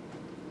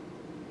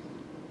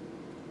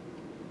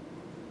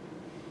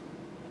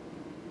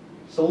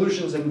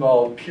 Solutions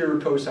involve pure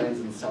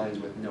cosines and sines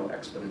with no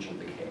exponential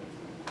decay.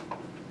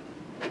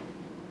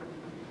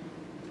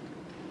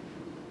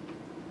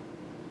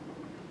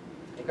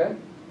 Okay?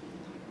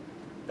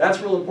 That's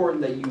real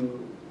important that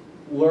you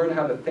learn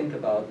how to think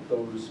about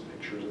those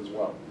pictures as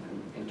well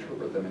and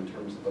interpret them in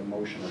terms of the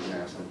motion of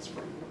mass and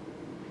spring.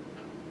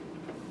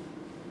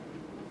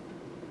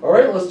 All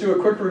right, let's do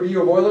a quick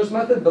review of Euler's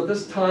method, but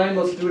this time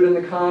let's do it in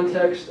the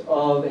context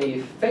of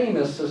a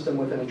famous system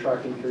with an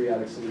attracting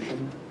periodic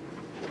solution.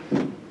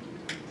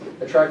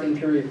 Attracting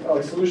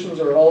periodic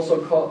solutions are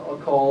also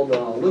called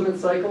limit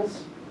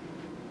cycles.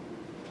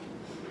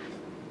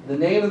 The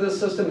name of this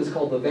system is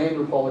called the Van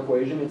der Waals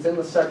equation. It's in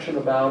the section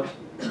about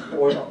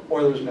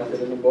Euler's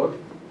method in the book.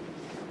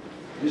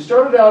 You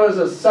started out as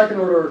a second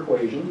order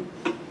equation.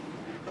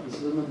 This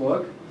is in the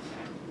book.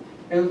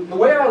 And the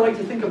way I like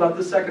to think about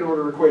this second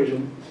order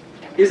equation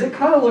is it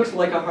kind of looks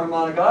like a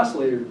harmonic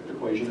oscillator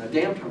equation, a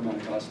damped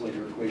harmonic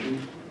oscillator equation,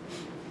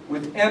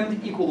 with m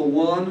equal to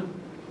 1,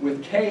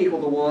 with k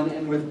equal to 1,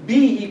 and with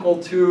b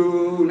equal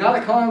to, not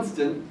a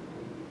constant,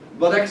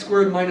 but x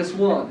squared minus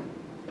 1.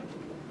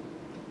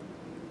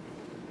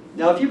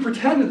 Now if you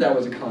pretended that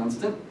was a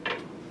constant,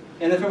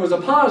 and if it was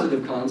a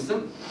positive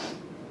constant,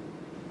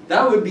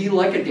 that would be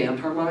like a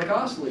damped harmonic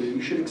oscillator.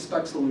 You should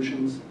expect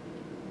solutions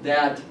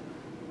that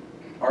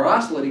are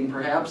oscillating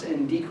perhaps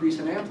and decrease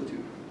in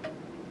amplitude.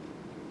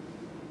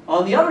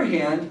 On the other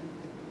hand,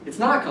 it's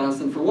not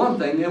constant for one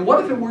thing, and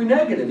what if it were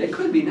negative? It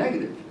could be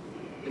negative.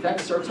 If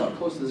x starts out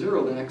close to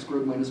 0, then x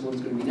squared minus 1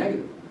 is going to be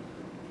negative.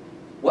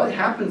 What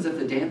happens if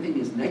the damping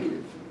is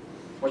negative?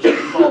 What should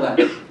we call that?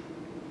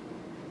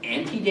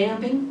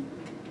 Anti-damping?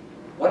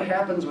 What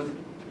happens with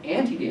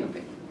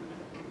anti-damping?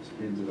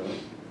 Speeds it up.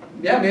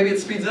 Yeah, maybe it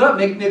speeds it up.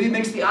 Maybe it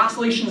makes the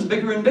oscillations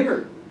bigger and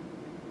bigger.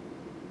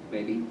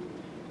 Maybe.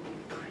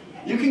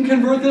 You can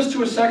convert this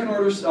to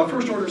a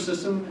first order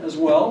system as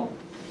well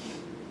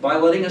by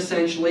letting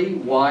essentially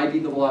y be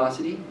the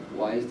velocity,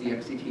 y is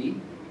dx dt.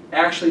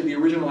 Actually, the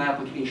original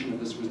application of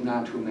this was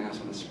not to a mass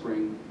on a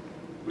spring,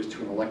 it was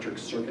to an electric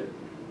circuit.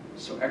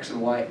 So x and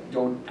y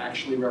don't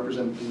actually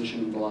represent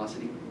position and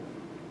velocity.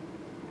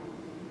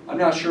 I'm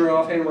not sure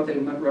offhand what they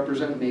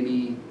represent,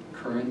 maybe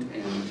current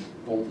and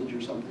voltage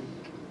or something.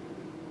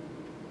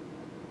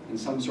 In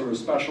some sort of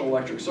special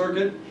electric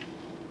circuit.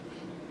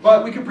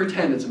 But we could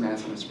pretend it's a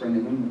mass on a spring,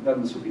 and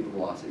then this would be the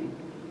velocity.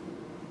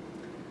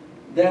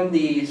 Then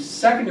the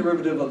second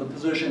derivative of the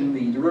position,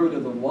 the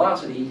derivative of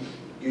velocity,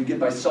 you get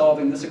by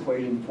solving this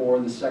equation for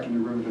the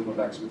second derivative of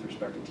x with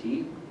respect to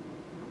t,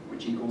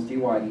 which equals dy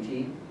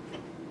dt,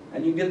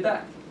 and you get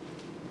that.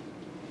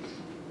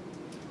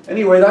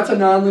 Anyway, that's a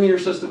nonlinear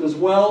system as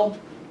well.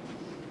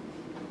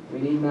 We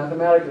need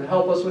Mathematica to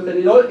help us with it.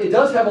 It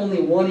does have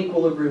only one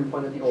equilibrium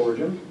point at the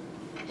origin.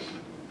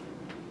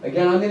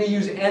 Again, I'm going to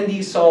use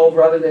NDSolve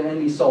rather than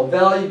NDSolve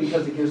value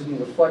because it gives me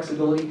the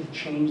flexibility to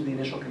change the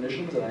initial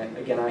conditions.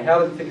 And I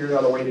haven't figured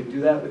out a way to do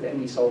that with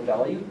NDSolve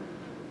value.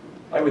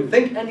 I would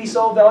think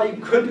NDSolve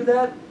value could do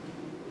that,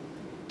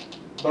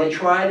 but I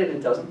tried it,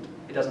 it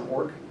doesn't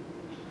work.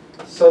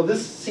 So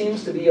this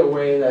seems to be a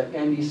way that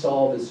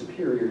NDSolve is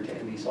superior to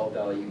NDSolve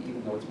value,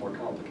 even though it's more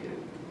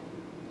complicated.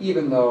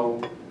 Even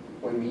though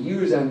when we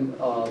use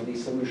the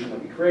solution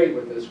that we create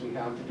with this, we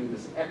have to do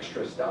this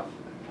extra stuff.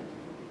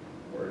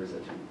 Where is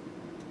it?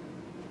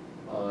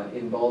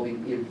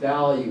 Involving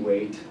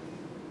evaluate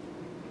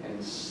and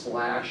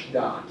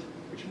 /dot,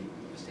 which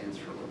stands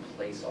for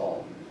replace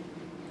all.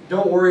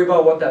 Don't worry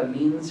about what that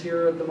means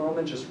here at the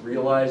moment. Just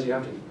realize you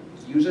have to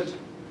use it.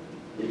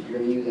 If you're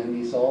going to use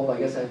NDSolve, I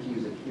guess I have to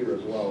use it here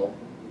as well.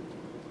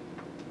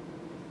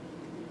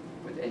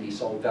 With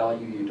NDSolve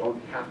value, you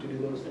don't have to do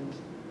those things.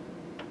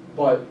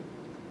 But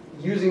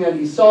using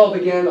NDSolve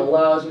again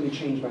allows me to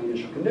change my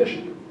initial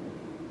condition.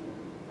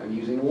 I'm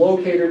using a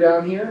locator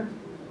down here.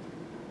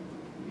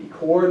 The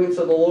coordinates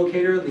of the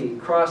locator, the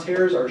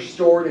crosshairs, are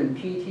stored in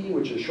PT,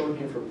 which is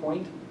shorthand for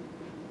point.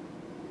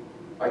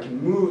 I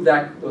can move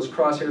those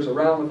crosshairs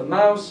around with the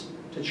mouse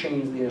to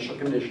change the initial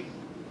condition.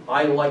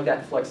 I like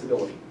that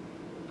flexibility.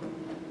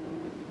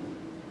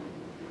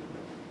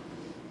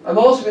 I'm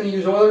also going to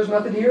use Euler's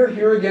method here.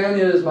 Here again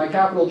is my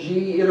capital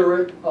G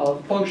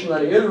function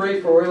that I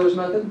iterate for Euler's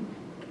method.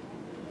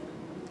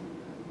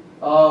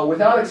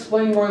 Without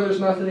explaining Euler's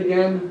method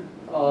again,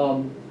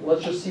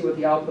 let's just see what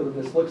the output of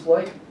this looks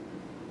like.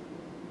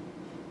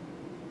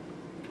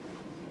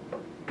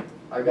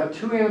 I've got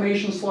two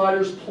animation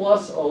sliders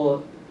plus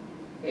a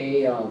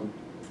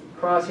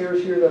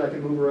crosshairs here that I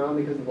can move around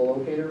because of the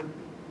locator.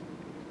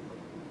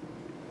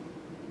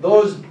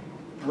 Those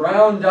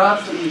brown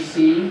dots that you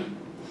see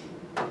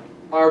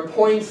are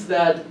points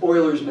that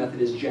Euler's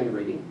method is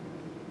generating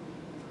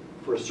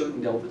for a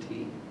certain delta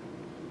t.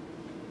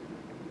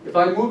 If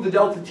I move the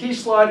delta t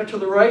slider to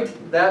the right,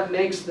 that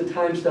makes the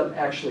time step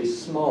actually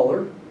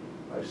smaller.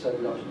 I've set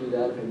it up to do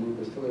that. If I move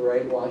this to the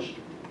right, watch.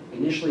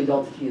 Initially,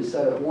 delta t is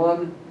set at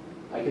 1.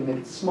 I can make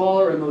it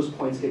smaller, and those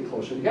points get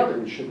closer together,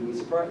 which shouldn't be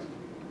surprising.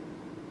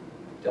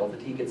 Delta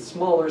t gets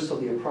smaller, so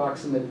the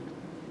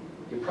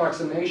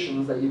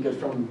approximations that you get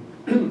from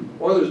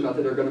Euler's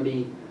method are going to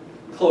be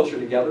closer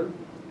together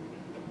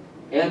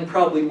and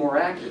probably more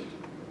accurate.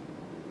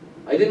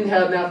 I didn't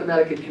have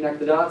Mathematica connect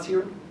the dots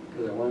here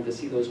because I wanted to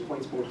see those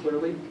points more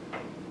clearly.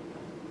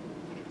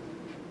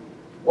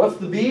 What's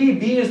the b?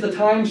 b is the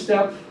time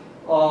step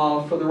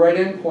for the right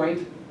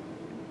endpoint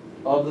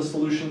of the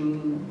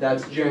solution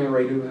that's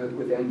generated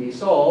with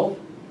NDSolve.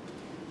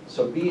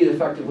 So b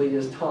effectively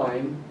is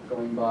time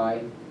going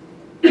by.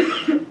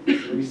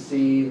 We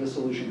see the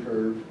solution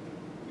curve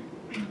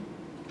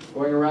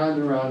going around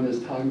and around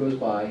as time goes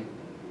by.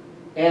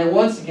 And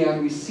once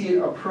again, we see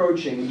it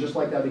approaching, just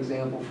like that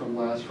example from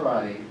last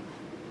Friday,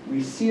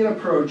 we see it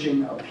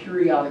approaching a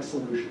periodic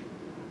solution.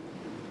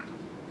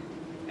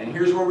 And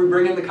here's where we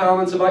bring in the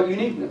comments about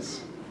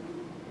uniqueness.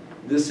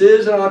 This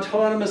is an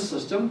autonomous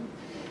system.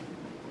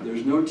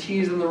 There's no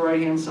t's on the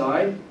right-hand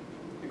side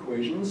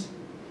equations.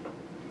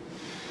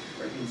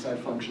 Right-hand side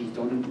functions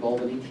don't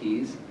involve any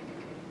t's.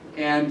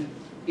 And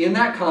in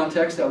that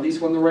context, at least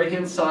when the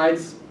right-hand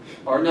sides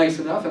are nice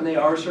enough, and they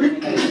are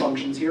certainly nice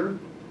functions here,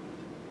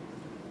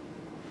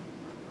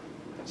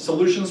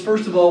 solutions,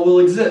 first of all, will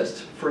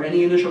exist for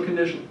any initial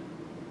condition.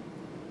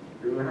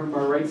 You're going to have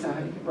my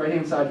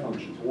right-hand side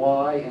functions,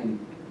 y and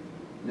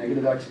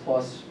negative x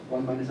plus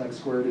 1 minus x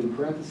squared in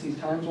parentheses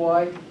times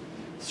y.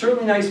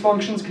 Certainly nice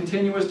functions,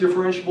 continuous,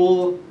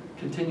 differentiable,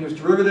 continuous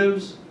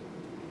derivatives.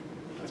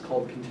 That's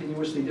called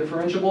continuously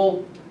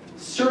differentiable.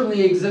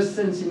 Certainly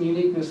existence and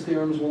uniqueness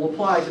theorems will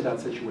apply to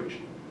that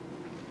situation.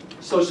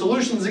 So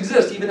solutions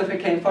exist even if I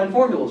can't find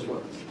formulas for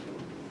them.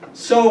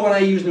 So when I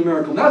use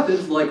numerical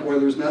methods like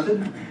Euler's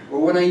method, or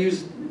when I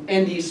use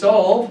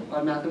NDSolve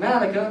on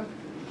Mathematica,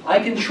 I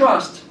can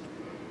trust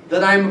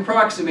that I'm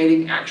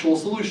approximating actual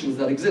solutions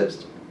that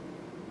exist.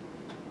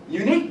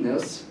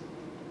 Uniqueness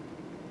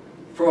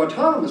for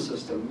autonomous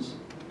systems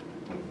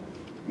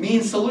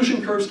means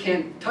solution curves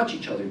can't touch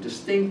each other.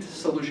 Distinct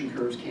solution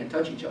curves can't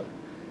touch each other.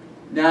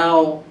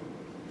 Now,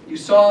 you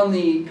saw in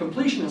the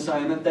completion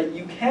assignment that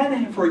you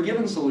can, for a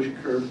given solution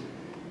curve,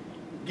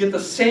 get the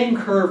same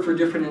curve for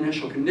different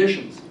initial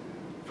conditions.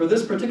 For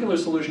this particular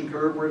solution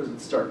curve, where does it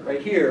start?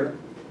 Right here.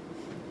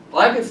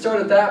 I could start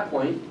at that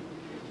point.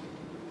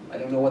 I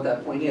don't know what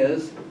that point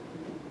is.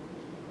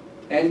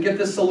 And get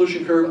this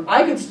solution curve.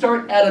 I could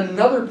start at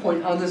another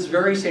point on this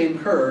very same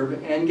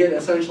curve and get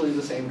essentially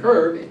the same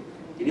curve.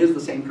 It is the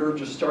same curve,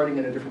 just starting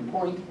at a different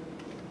point.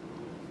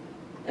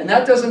 And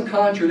that doesn't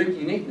contradict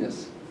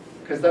uniqueness,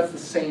 because that's the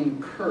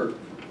same curve.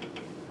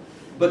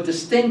 But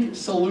distinct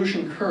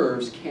solution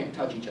curves can't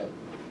touch each other.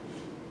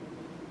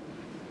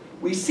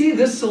 We see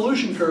this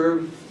solution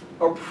curve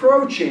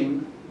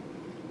approaching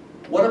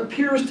what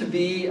appears to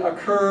be a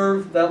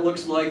curve that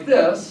looks like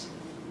this.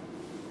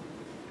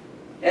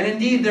 And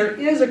indeed, there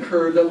is a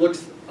curve that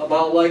looks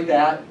about like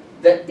that,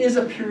 that is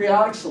a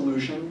periodic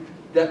solution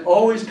that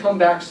always comes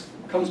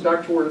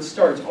back to where it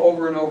starts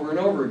over and over and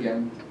over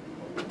again.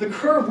 The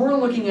curve we're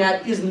looking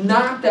at is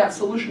not that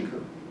solution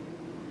curve,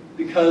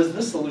 because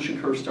this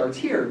solution curve starts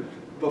here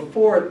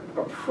before it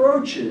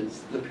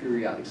approaches the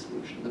periodic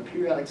solution. The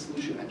periodic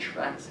solution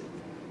attracts it.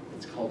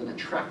 It's called an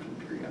attracting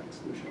periodic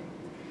solution.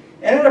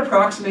 And it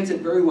approximates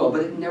it very well,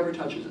 but it never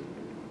touches it.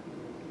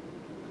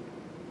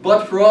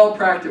 But for all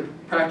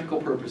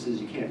practical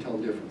purposes, you can't tell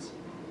the difference.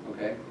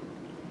 Okay?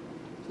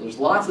 So there's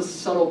lots of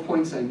subtle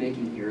points I'm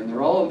making here, and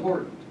they're all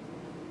important.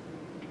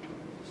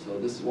 So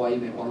this is why you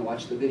may want to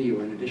watch the video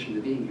in addition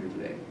to being here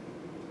today,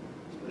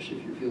 especially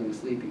if you're feeling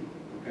sleepy.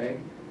 Okay?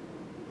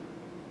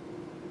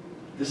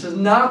 This is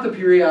not the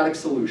periodic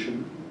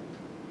solution,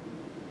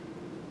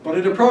 but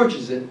it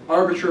approaches it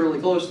arbitrarily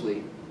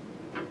closely.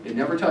 It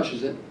never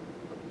touches it.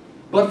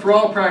 But for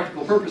all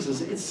practical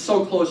purposes, it's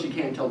so close you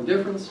can't tell the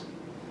difference.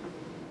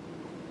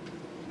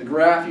 The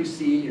graph you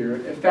see here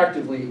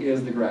effectively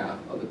is the graph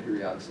of the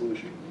periodic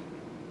solution.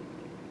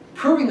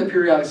 Proving the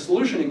periodic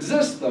solution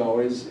exists, though,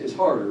 is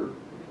harder.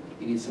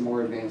 You need some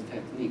more advanced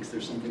techniques.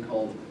 There's something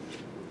called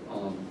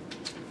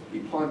the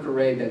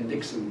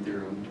Poincaré-Bendixson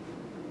theorem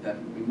that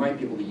we might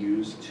be able to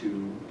use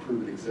to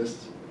prove it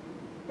exists.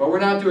 But we're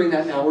not doing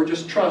that now. We're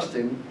just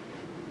trusting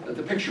that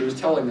the picture is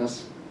telling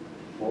us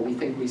what we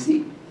think we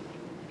see.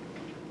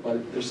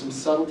 But there's some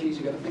subtleties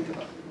you got to think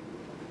about.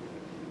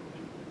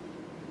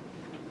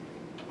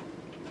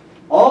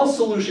 All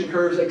solution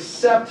curves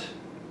except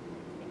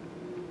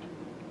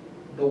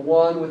the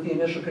one with the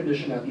initial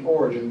condition at the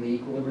origin, the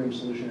equilibrium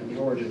solution at the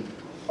origin,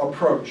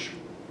 approach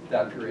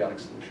that periodic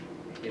solution.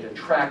 It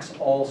attracts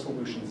all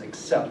solutions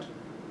except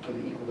for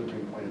the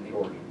equilibrium point at the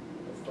origin.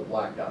 That's the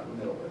black dot in the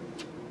middle there.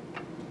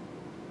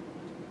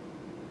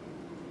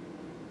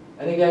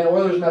 And again,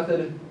 Euler's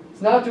method,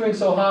 it's not doing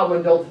so hot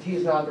when delta t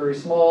is not very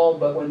small,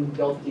 but when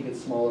delta t gets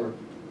smaller,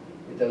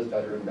 it does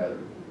better and better.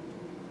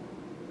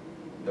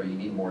 Though you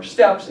need more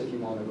steps if you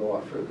want to go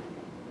out further.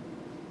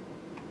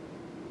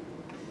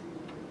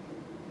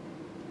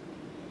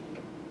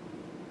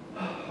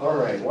 All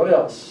right, what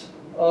else?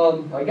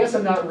 I guess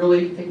I'm not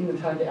really taking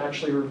the time to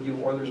actually review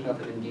Euler's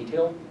method in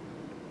detail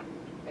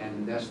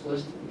and the nest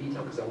list in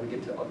detail because I want to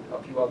get to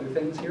a few other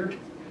things here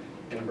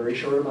in a very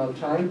short amount of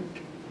time.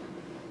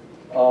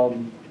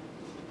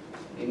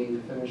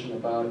 Aiming to finish in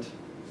about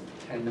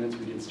 10 minutes.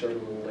 We did start a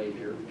little late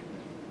here.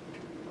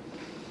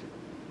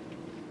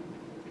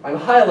 I'm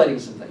highlighting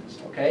some things,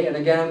 okay? And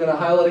again, I'm going to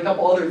highlight a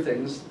couple other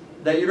things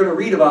that you're going to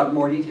read about in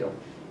more detail.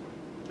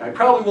 I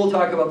probably will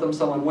talk about them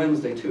some on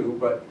Wednesday too,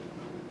 but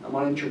I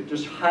want to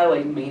just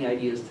highlight main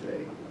ideas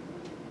today.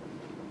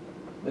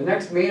 The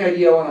next main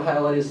idea I want to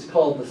highlight is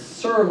called the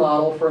SIR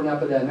model for an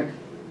epidemic.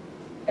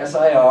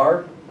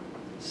 SIR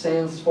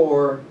stands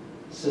for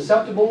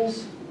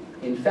susceptibles,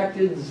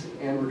 infecteds,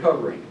 and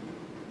recovering.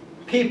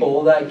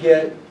 People that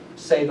get,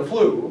 say, the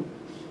flu.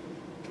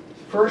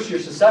 First, you're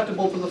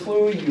susceptible to the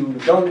flu. You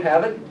don't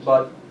have it,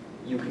 but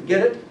you could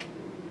get it.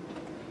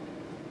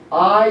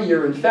 I,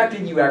 you're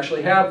infected. You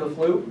actually have the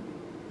flu.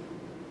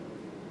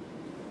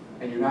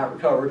 And you're not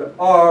recovered.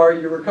 R,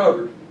 you're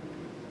recovered.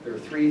 There are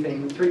three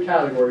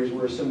categories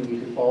we're assuming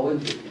you could fall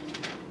into.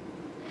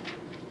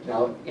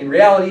 Now, in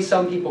reality,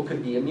 some people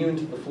could be immune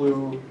to the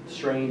flu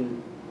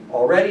strain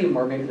already,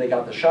 or maybe they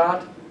got the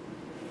shot.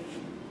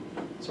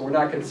 So we're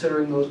not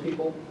considering those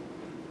people.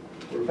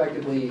 We're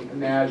effectively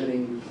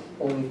imagining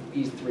only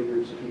these three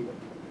groups of people.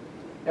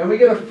 And we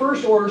get a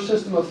first order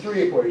system of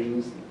three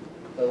equations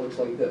that looks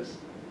like this.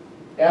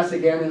 S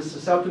again is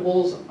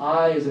susceptibles,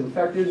 I is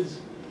infecteds,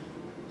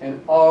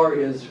 and R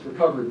is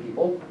recovered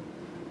people.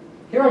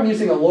 Here I'm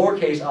using a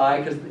lowercase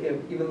I, because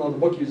even though the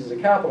book uses a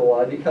capital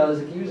I, because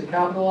if you use a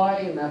capital I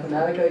in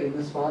Mathematica, in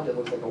this font, it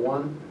looks like a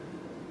 1.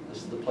 This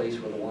is the place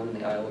where the 1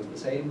 and the I look the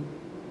same.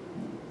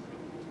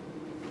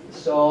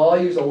 So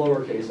I'll use a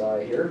lowercase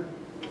I here.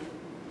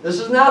 This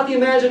is not the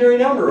imaginary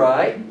number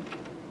I.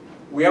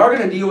 We are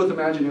going to deal with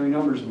imaginary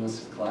numbers in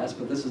this class,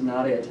 but this is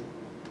not it.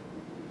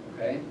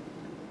 Okay?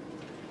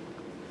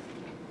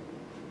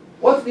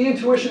 What's the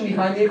intuition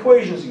behind the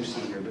equations you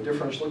see here, the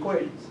differential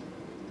equations?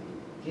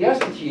 ds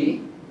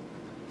dt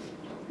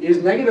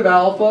is negative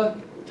alpha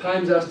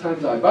times s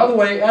times I. By the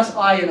way, s,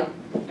 I,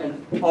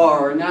 and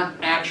r are not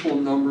actual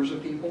numbers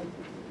of people.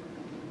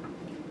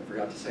 I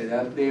forgot to say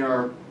that. They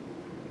are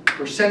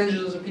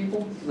percentages of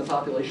people in the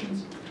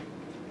populations,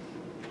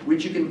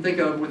 which you can think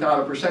of without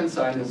a percent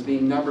sign as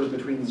being numbers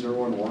between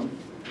 0 and 1.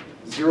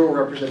 0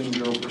 representing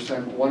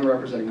 0%, 1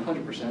 representing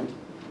 100%.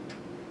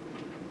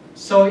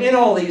 So in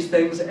all these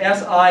things,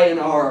 S, I, and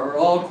R are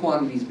all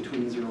quantities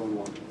between 0 and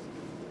 1.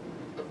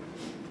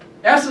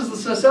 S is the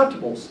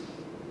susceptibles.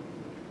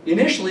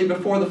 Initially,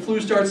 before the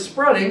flu starts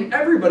spreading,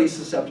 everybody's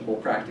susceptible,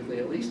 practically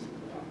at least.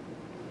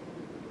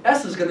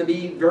 S is going to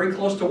be very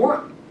close to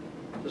 1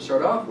 to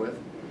start off with.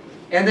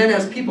 And then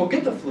as people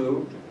get the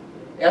flu,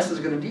 S is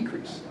going to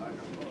decrease.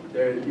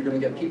 You're going to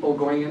get people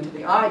going into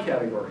the I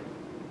category,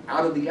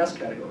 out of the S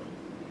category.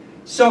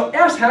 So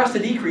S has to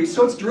decrease,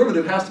 so its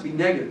derivative has to be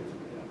negative.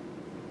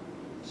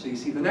 So you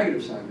see the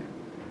negative sign there.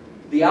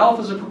 The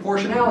alpha is a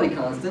proportionality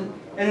constant,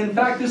 and in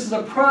fact this is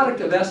a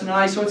product of S and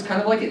I, so it's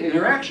kind of like an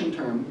interaction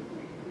term.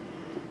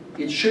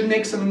 It should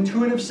make some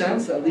intuitive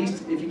sense, at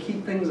least if you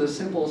keep things as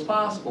simple as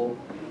possible,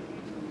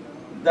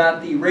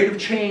 that the rate of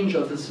change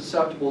of the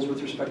susceptibles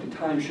with respect to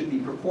time should be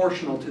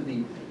proportional to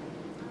the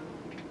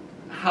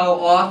how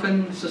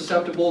often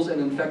susceptibles and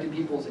infected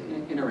people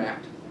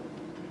interact.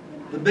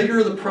 The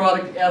bigger the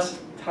product S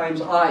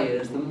times I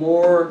is, the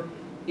more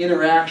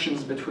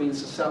interactions between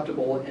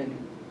susceptible and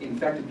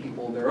infected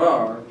people there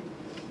are,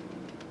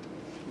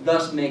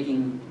 thus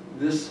making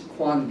this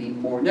quantity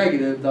more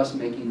negative, thus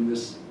making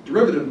this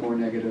derivative more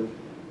negative,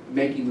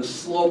 making the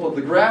slope of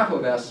the graph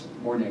of S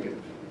more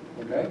negative,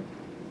 okay?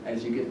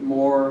 As you get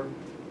more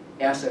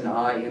S and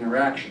I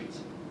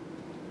interactions.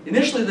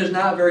 Initially, there's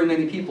not very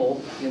many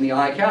people in the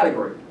I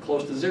category,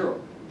 close to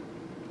 0.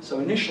 So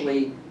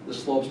initially, the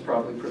slope's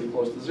probably pretty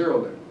close to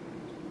 0 there.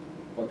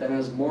 But then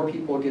as more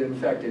people get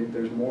infected,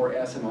 there's more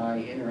S and I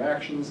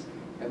interactions,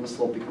 and the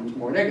slope becomes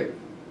more negative.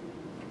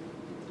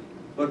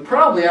 But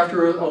probably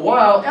after a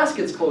while, S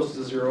gets close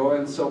to 0,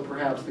 and so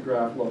perhaps the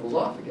graph levels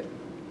off again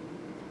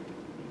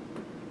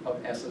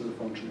of S as a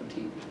function of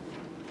t.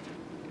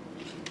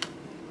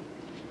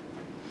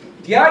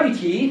 di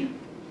dt,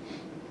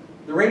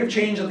 the rate of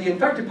change of the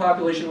infected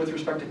population with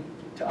respect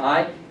to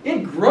I,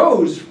 it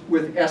grows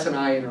with S and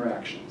I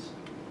interactions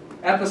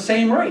at the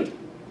same rate.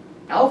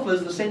 Alpha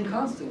is the same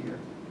constant here,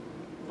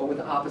 but with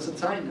the opposite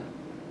sign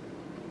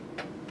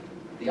now.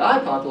 The I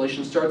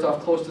population starts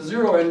off close to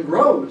 0 and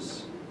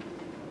grows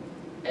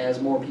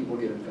as more people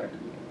get infected.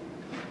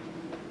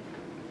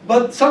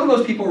 But some of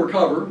those people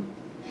recover,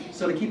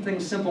 so to keep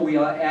things simple, we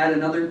add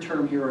another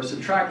term here, or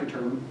subtract a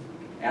term,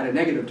 add a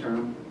negative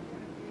term,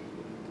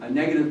 a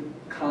negative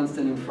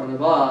constant in front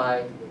of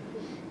I,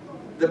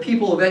 the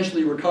people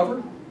eventually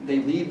recover. They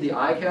leave the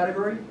I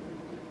category.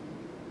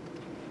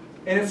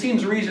 And it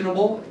seems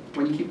reasonable,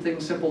 when you keep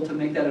things simple, to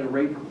make that at a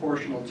rate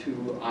proportional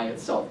to I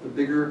itself. The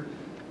bigger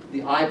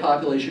the I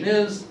population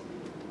is,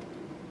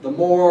 the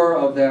more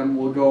of them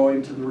will go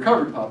into the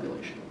recovered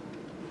population.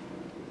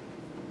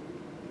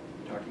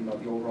 Talking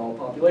about the overall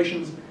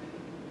populations,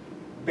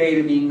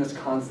 beta being this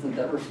constant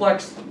that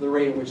reflects the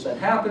rate at which that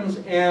happens,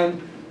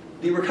 and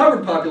the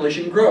recovered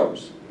population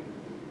grows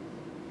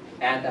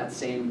at that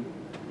same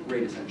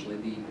rate, essentially.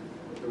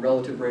 The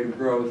relative rate of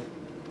growth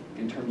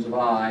in terms of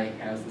I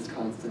has this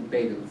constant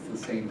beta that's the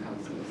same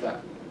constant as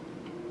that.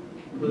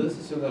 Will this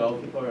assume that all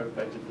people are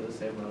affected for the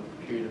same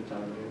period of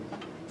time?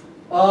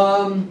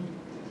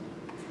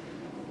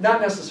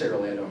 Not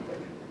necessarily, I don't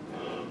think.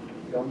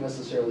 You don't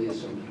necessarily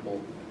assume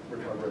people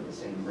recover at the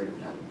same rate of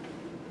time.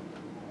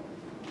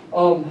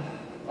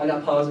 I'm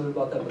not positive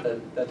about that,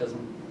 but that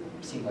doesn't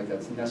seem like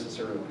that's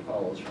necessarily what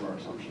follows from our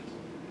assumptions.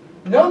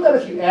 Note that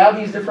if you add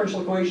these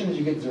differential equations,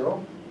 you get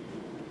 0.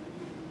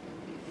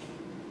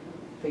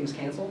 Things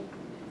cancel.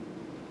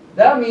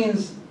 That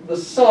means the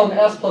sum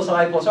s plus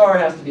I plus r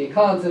has to be a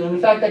constant, and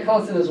in fact that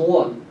constant is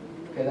 1.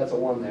 Okay, that's a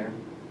 1 there.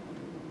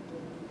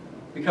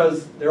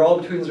 Because they're all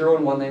between 0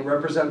 and 1, they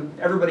represent,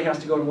 everybody has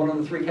to go in one of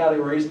the 3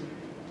 categories,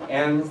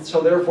 and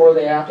so therefore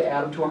they have to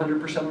add up to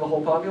 100% of the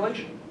whole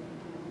population.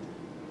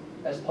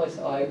 S plus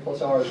I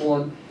plus r is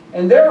 1.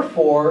 And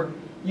therefore,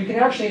 you can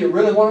actually get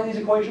rid of one of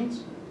these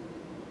equations.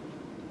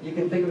 You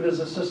can think of it as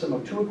a system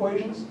of 2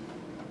 equations,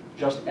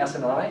 just s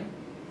and I.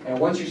 And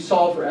once you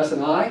solve for s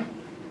and I,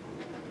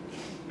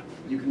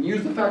 you can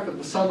use the fact that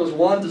the sum is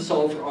 1 to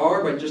solve for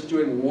r by just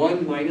doing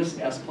 1 minus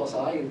s plus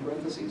I in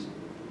parentheses,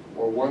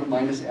 or 1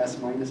 minus s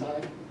minus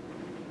I.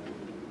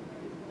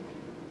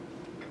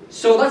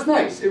 So that's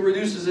nice. It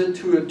reduces it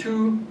to a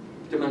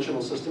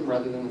 2-dimensional system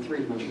rather than a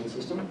 3-dimensional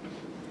system.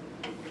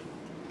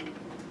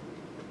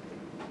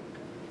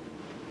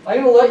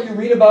 I'm going to let you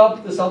read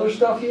about this other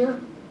stuff here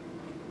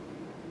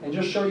and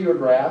just show you a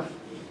graph.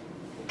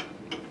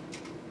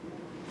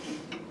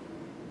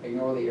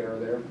 Ignore the error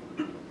there.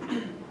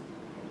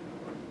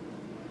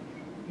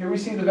 Here we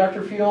see the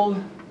vector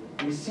field.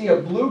 We see a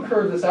blue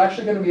curve that's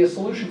actually going to be a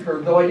solution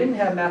curve, though I didn't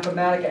have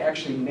Mathematica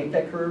actually make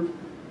that curve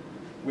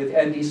with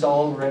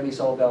NDSolve or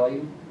NDSolve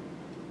value.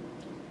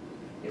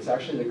 It's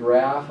actually the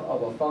graph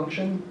of a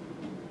function.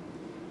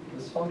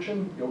 This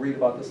function, you'll read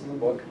about this in the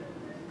book.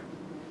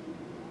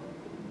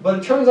 But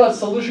it turns out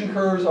solution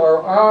curves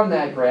are on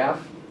that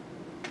graph.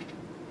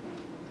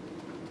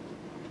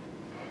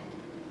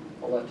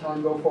 I'll let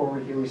time go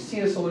forward here. We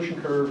see a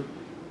solution curve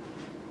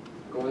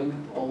going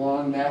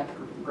along that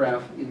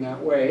graph in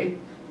that way.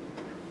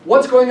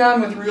 What's going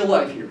on with real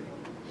life here?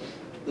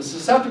 The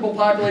susceptible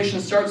population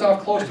starts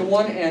off close to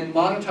 1 and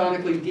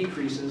monotonically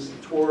decreases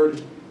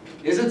toward,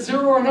 is it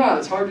 0 or not?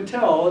 It's hard to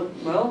tell.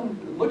 Well,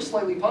 it looks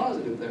slightly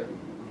positive there.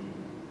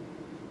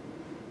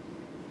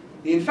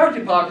 The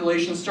infected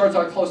population starts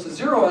out close to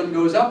 0 and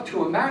goes up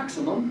to a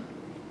maximum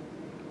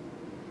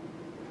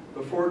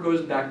before it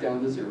goes back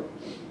down to 0.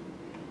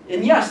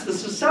 And yes, the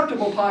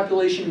susceptible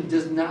population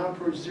does not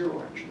approach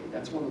 0, actually.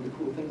 That's one of the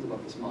cool things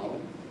about this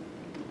model,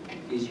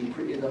 is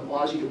it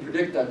allows you to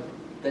predict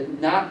that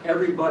not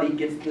everybody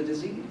gets the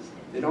disease.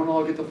 They don't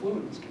all get the flu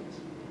in this case.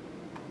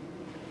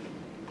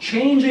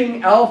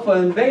 Changing alpha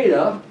and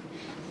beta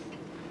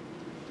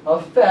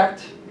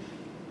affect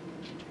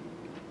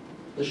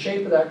the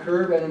shape of that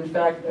curve and in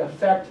fact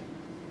affect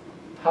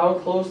how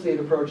closely it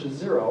approaches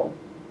 0.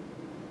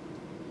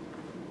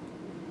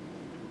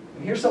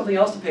 And here's something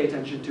else to pay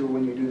attention to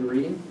when you do the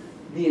reading.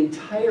 The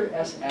entire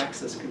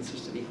s-axis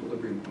consists of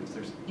equilibrium points.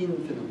 There's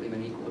infinitely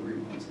many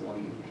equilibrium points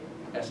along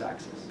the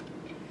s-axis.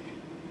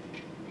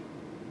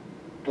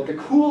 But the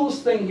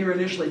coolest thing here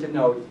initially to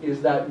note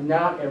is that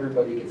not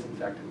everybody gets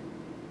infected.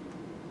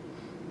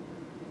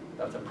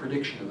 That's a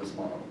prediction of this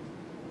model,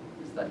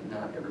 is that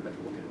not everybody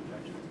will get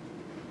infected.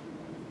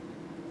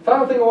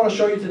 Final thing I want to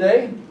show you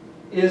today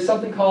is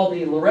something called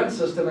the Lorenz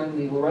system and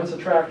the Lorenz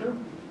Attractor.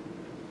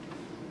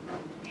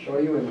 I'll show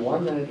you in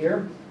 1 minute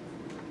here.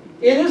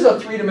 It is a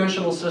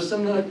 3-dimensional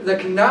system that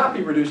cannot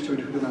be reduced to a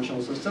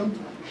 2-dimensional system.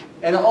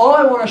 And all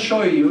I want to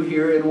show you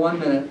here in 1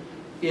 minute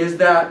is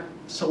that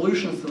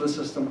solutions to the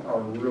system are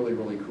really,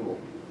 really cool.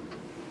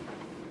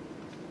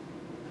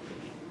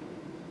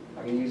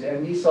 I'm going to use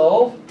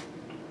NDSolve.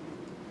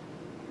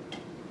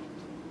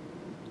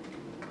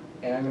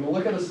 And I'm going to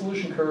look at a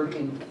solution curve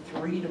in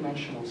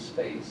 3-dimensional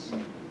space.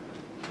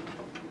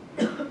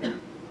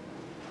 And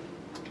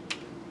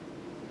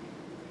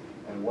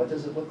what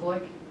does it look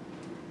like?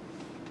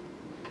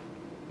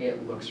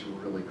 It looks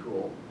really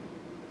cool.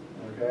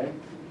 Okay?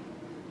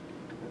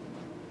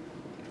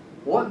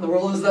 What in the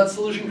world is that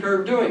solution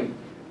curve doing?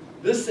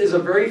 This is a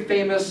very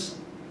famous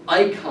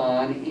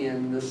icon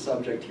in this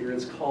subject here.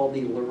 It's called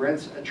the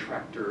Lorenz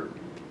Attractor.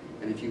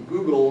 And if you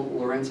Google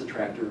Lorenz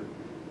Attractor,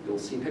 you'll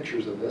see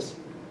pictures of this.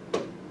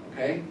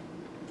 Okay?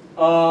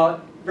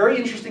 Very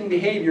interesting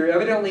behavior.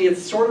 Evidently,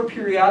 it's sort of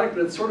periodic,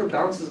 but it sort of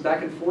bounces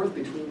back and forth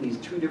between these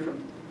 2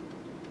 different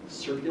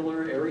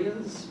circular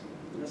areas,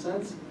 in a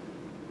sense.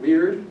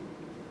 Weird.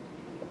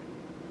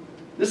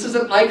 This is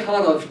an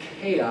icon of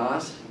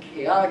chaos,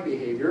 chaotic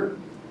behavior.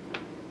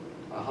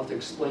 I'll have to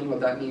explain what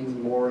that means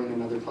more in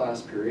another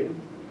class period.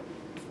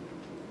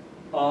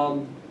 I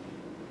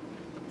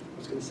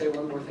was going to say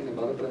one more thing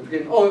about it, but I'm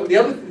forgetting. Oh, the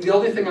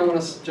other thing I want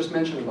to just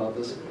mention about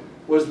this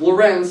was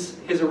Lorenz,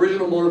 his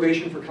original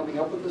motivation for coming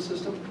up with the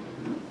system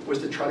was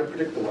to try to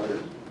predict the weather.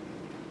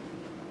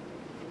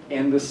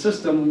 And the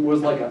system was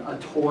like a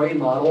toy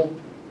model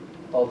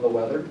of the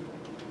weather.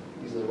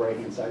 These are the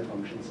right-hand side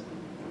functions.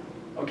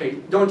 Okay,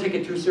 don't take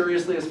it too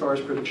seriously as far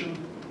as prediction.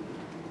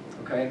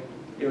 Okay,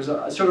 it was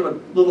a sort of a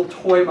little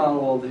toy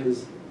model of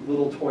his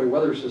little toy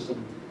weather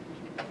system.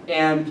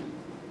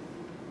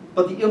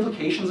 But the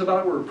implications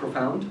about it were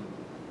profound.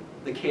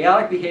 The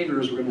chaotic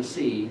behaviors we're going to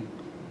see,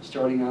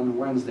 starting on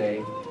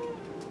Wednesday,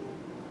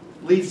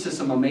 leads to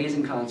some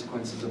amazing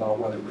consequences about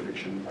weather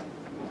prediction.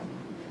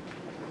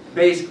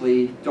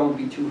 Basically, don't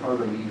be too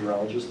hard on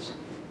meteorologists.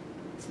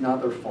 It's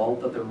not their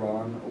fault that they're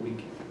wrong a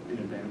week in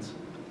advance.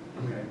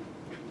 Okay.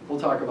 We'll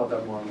talk about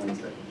that more on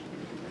Wednesday.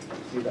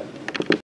 See you then.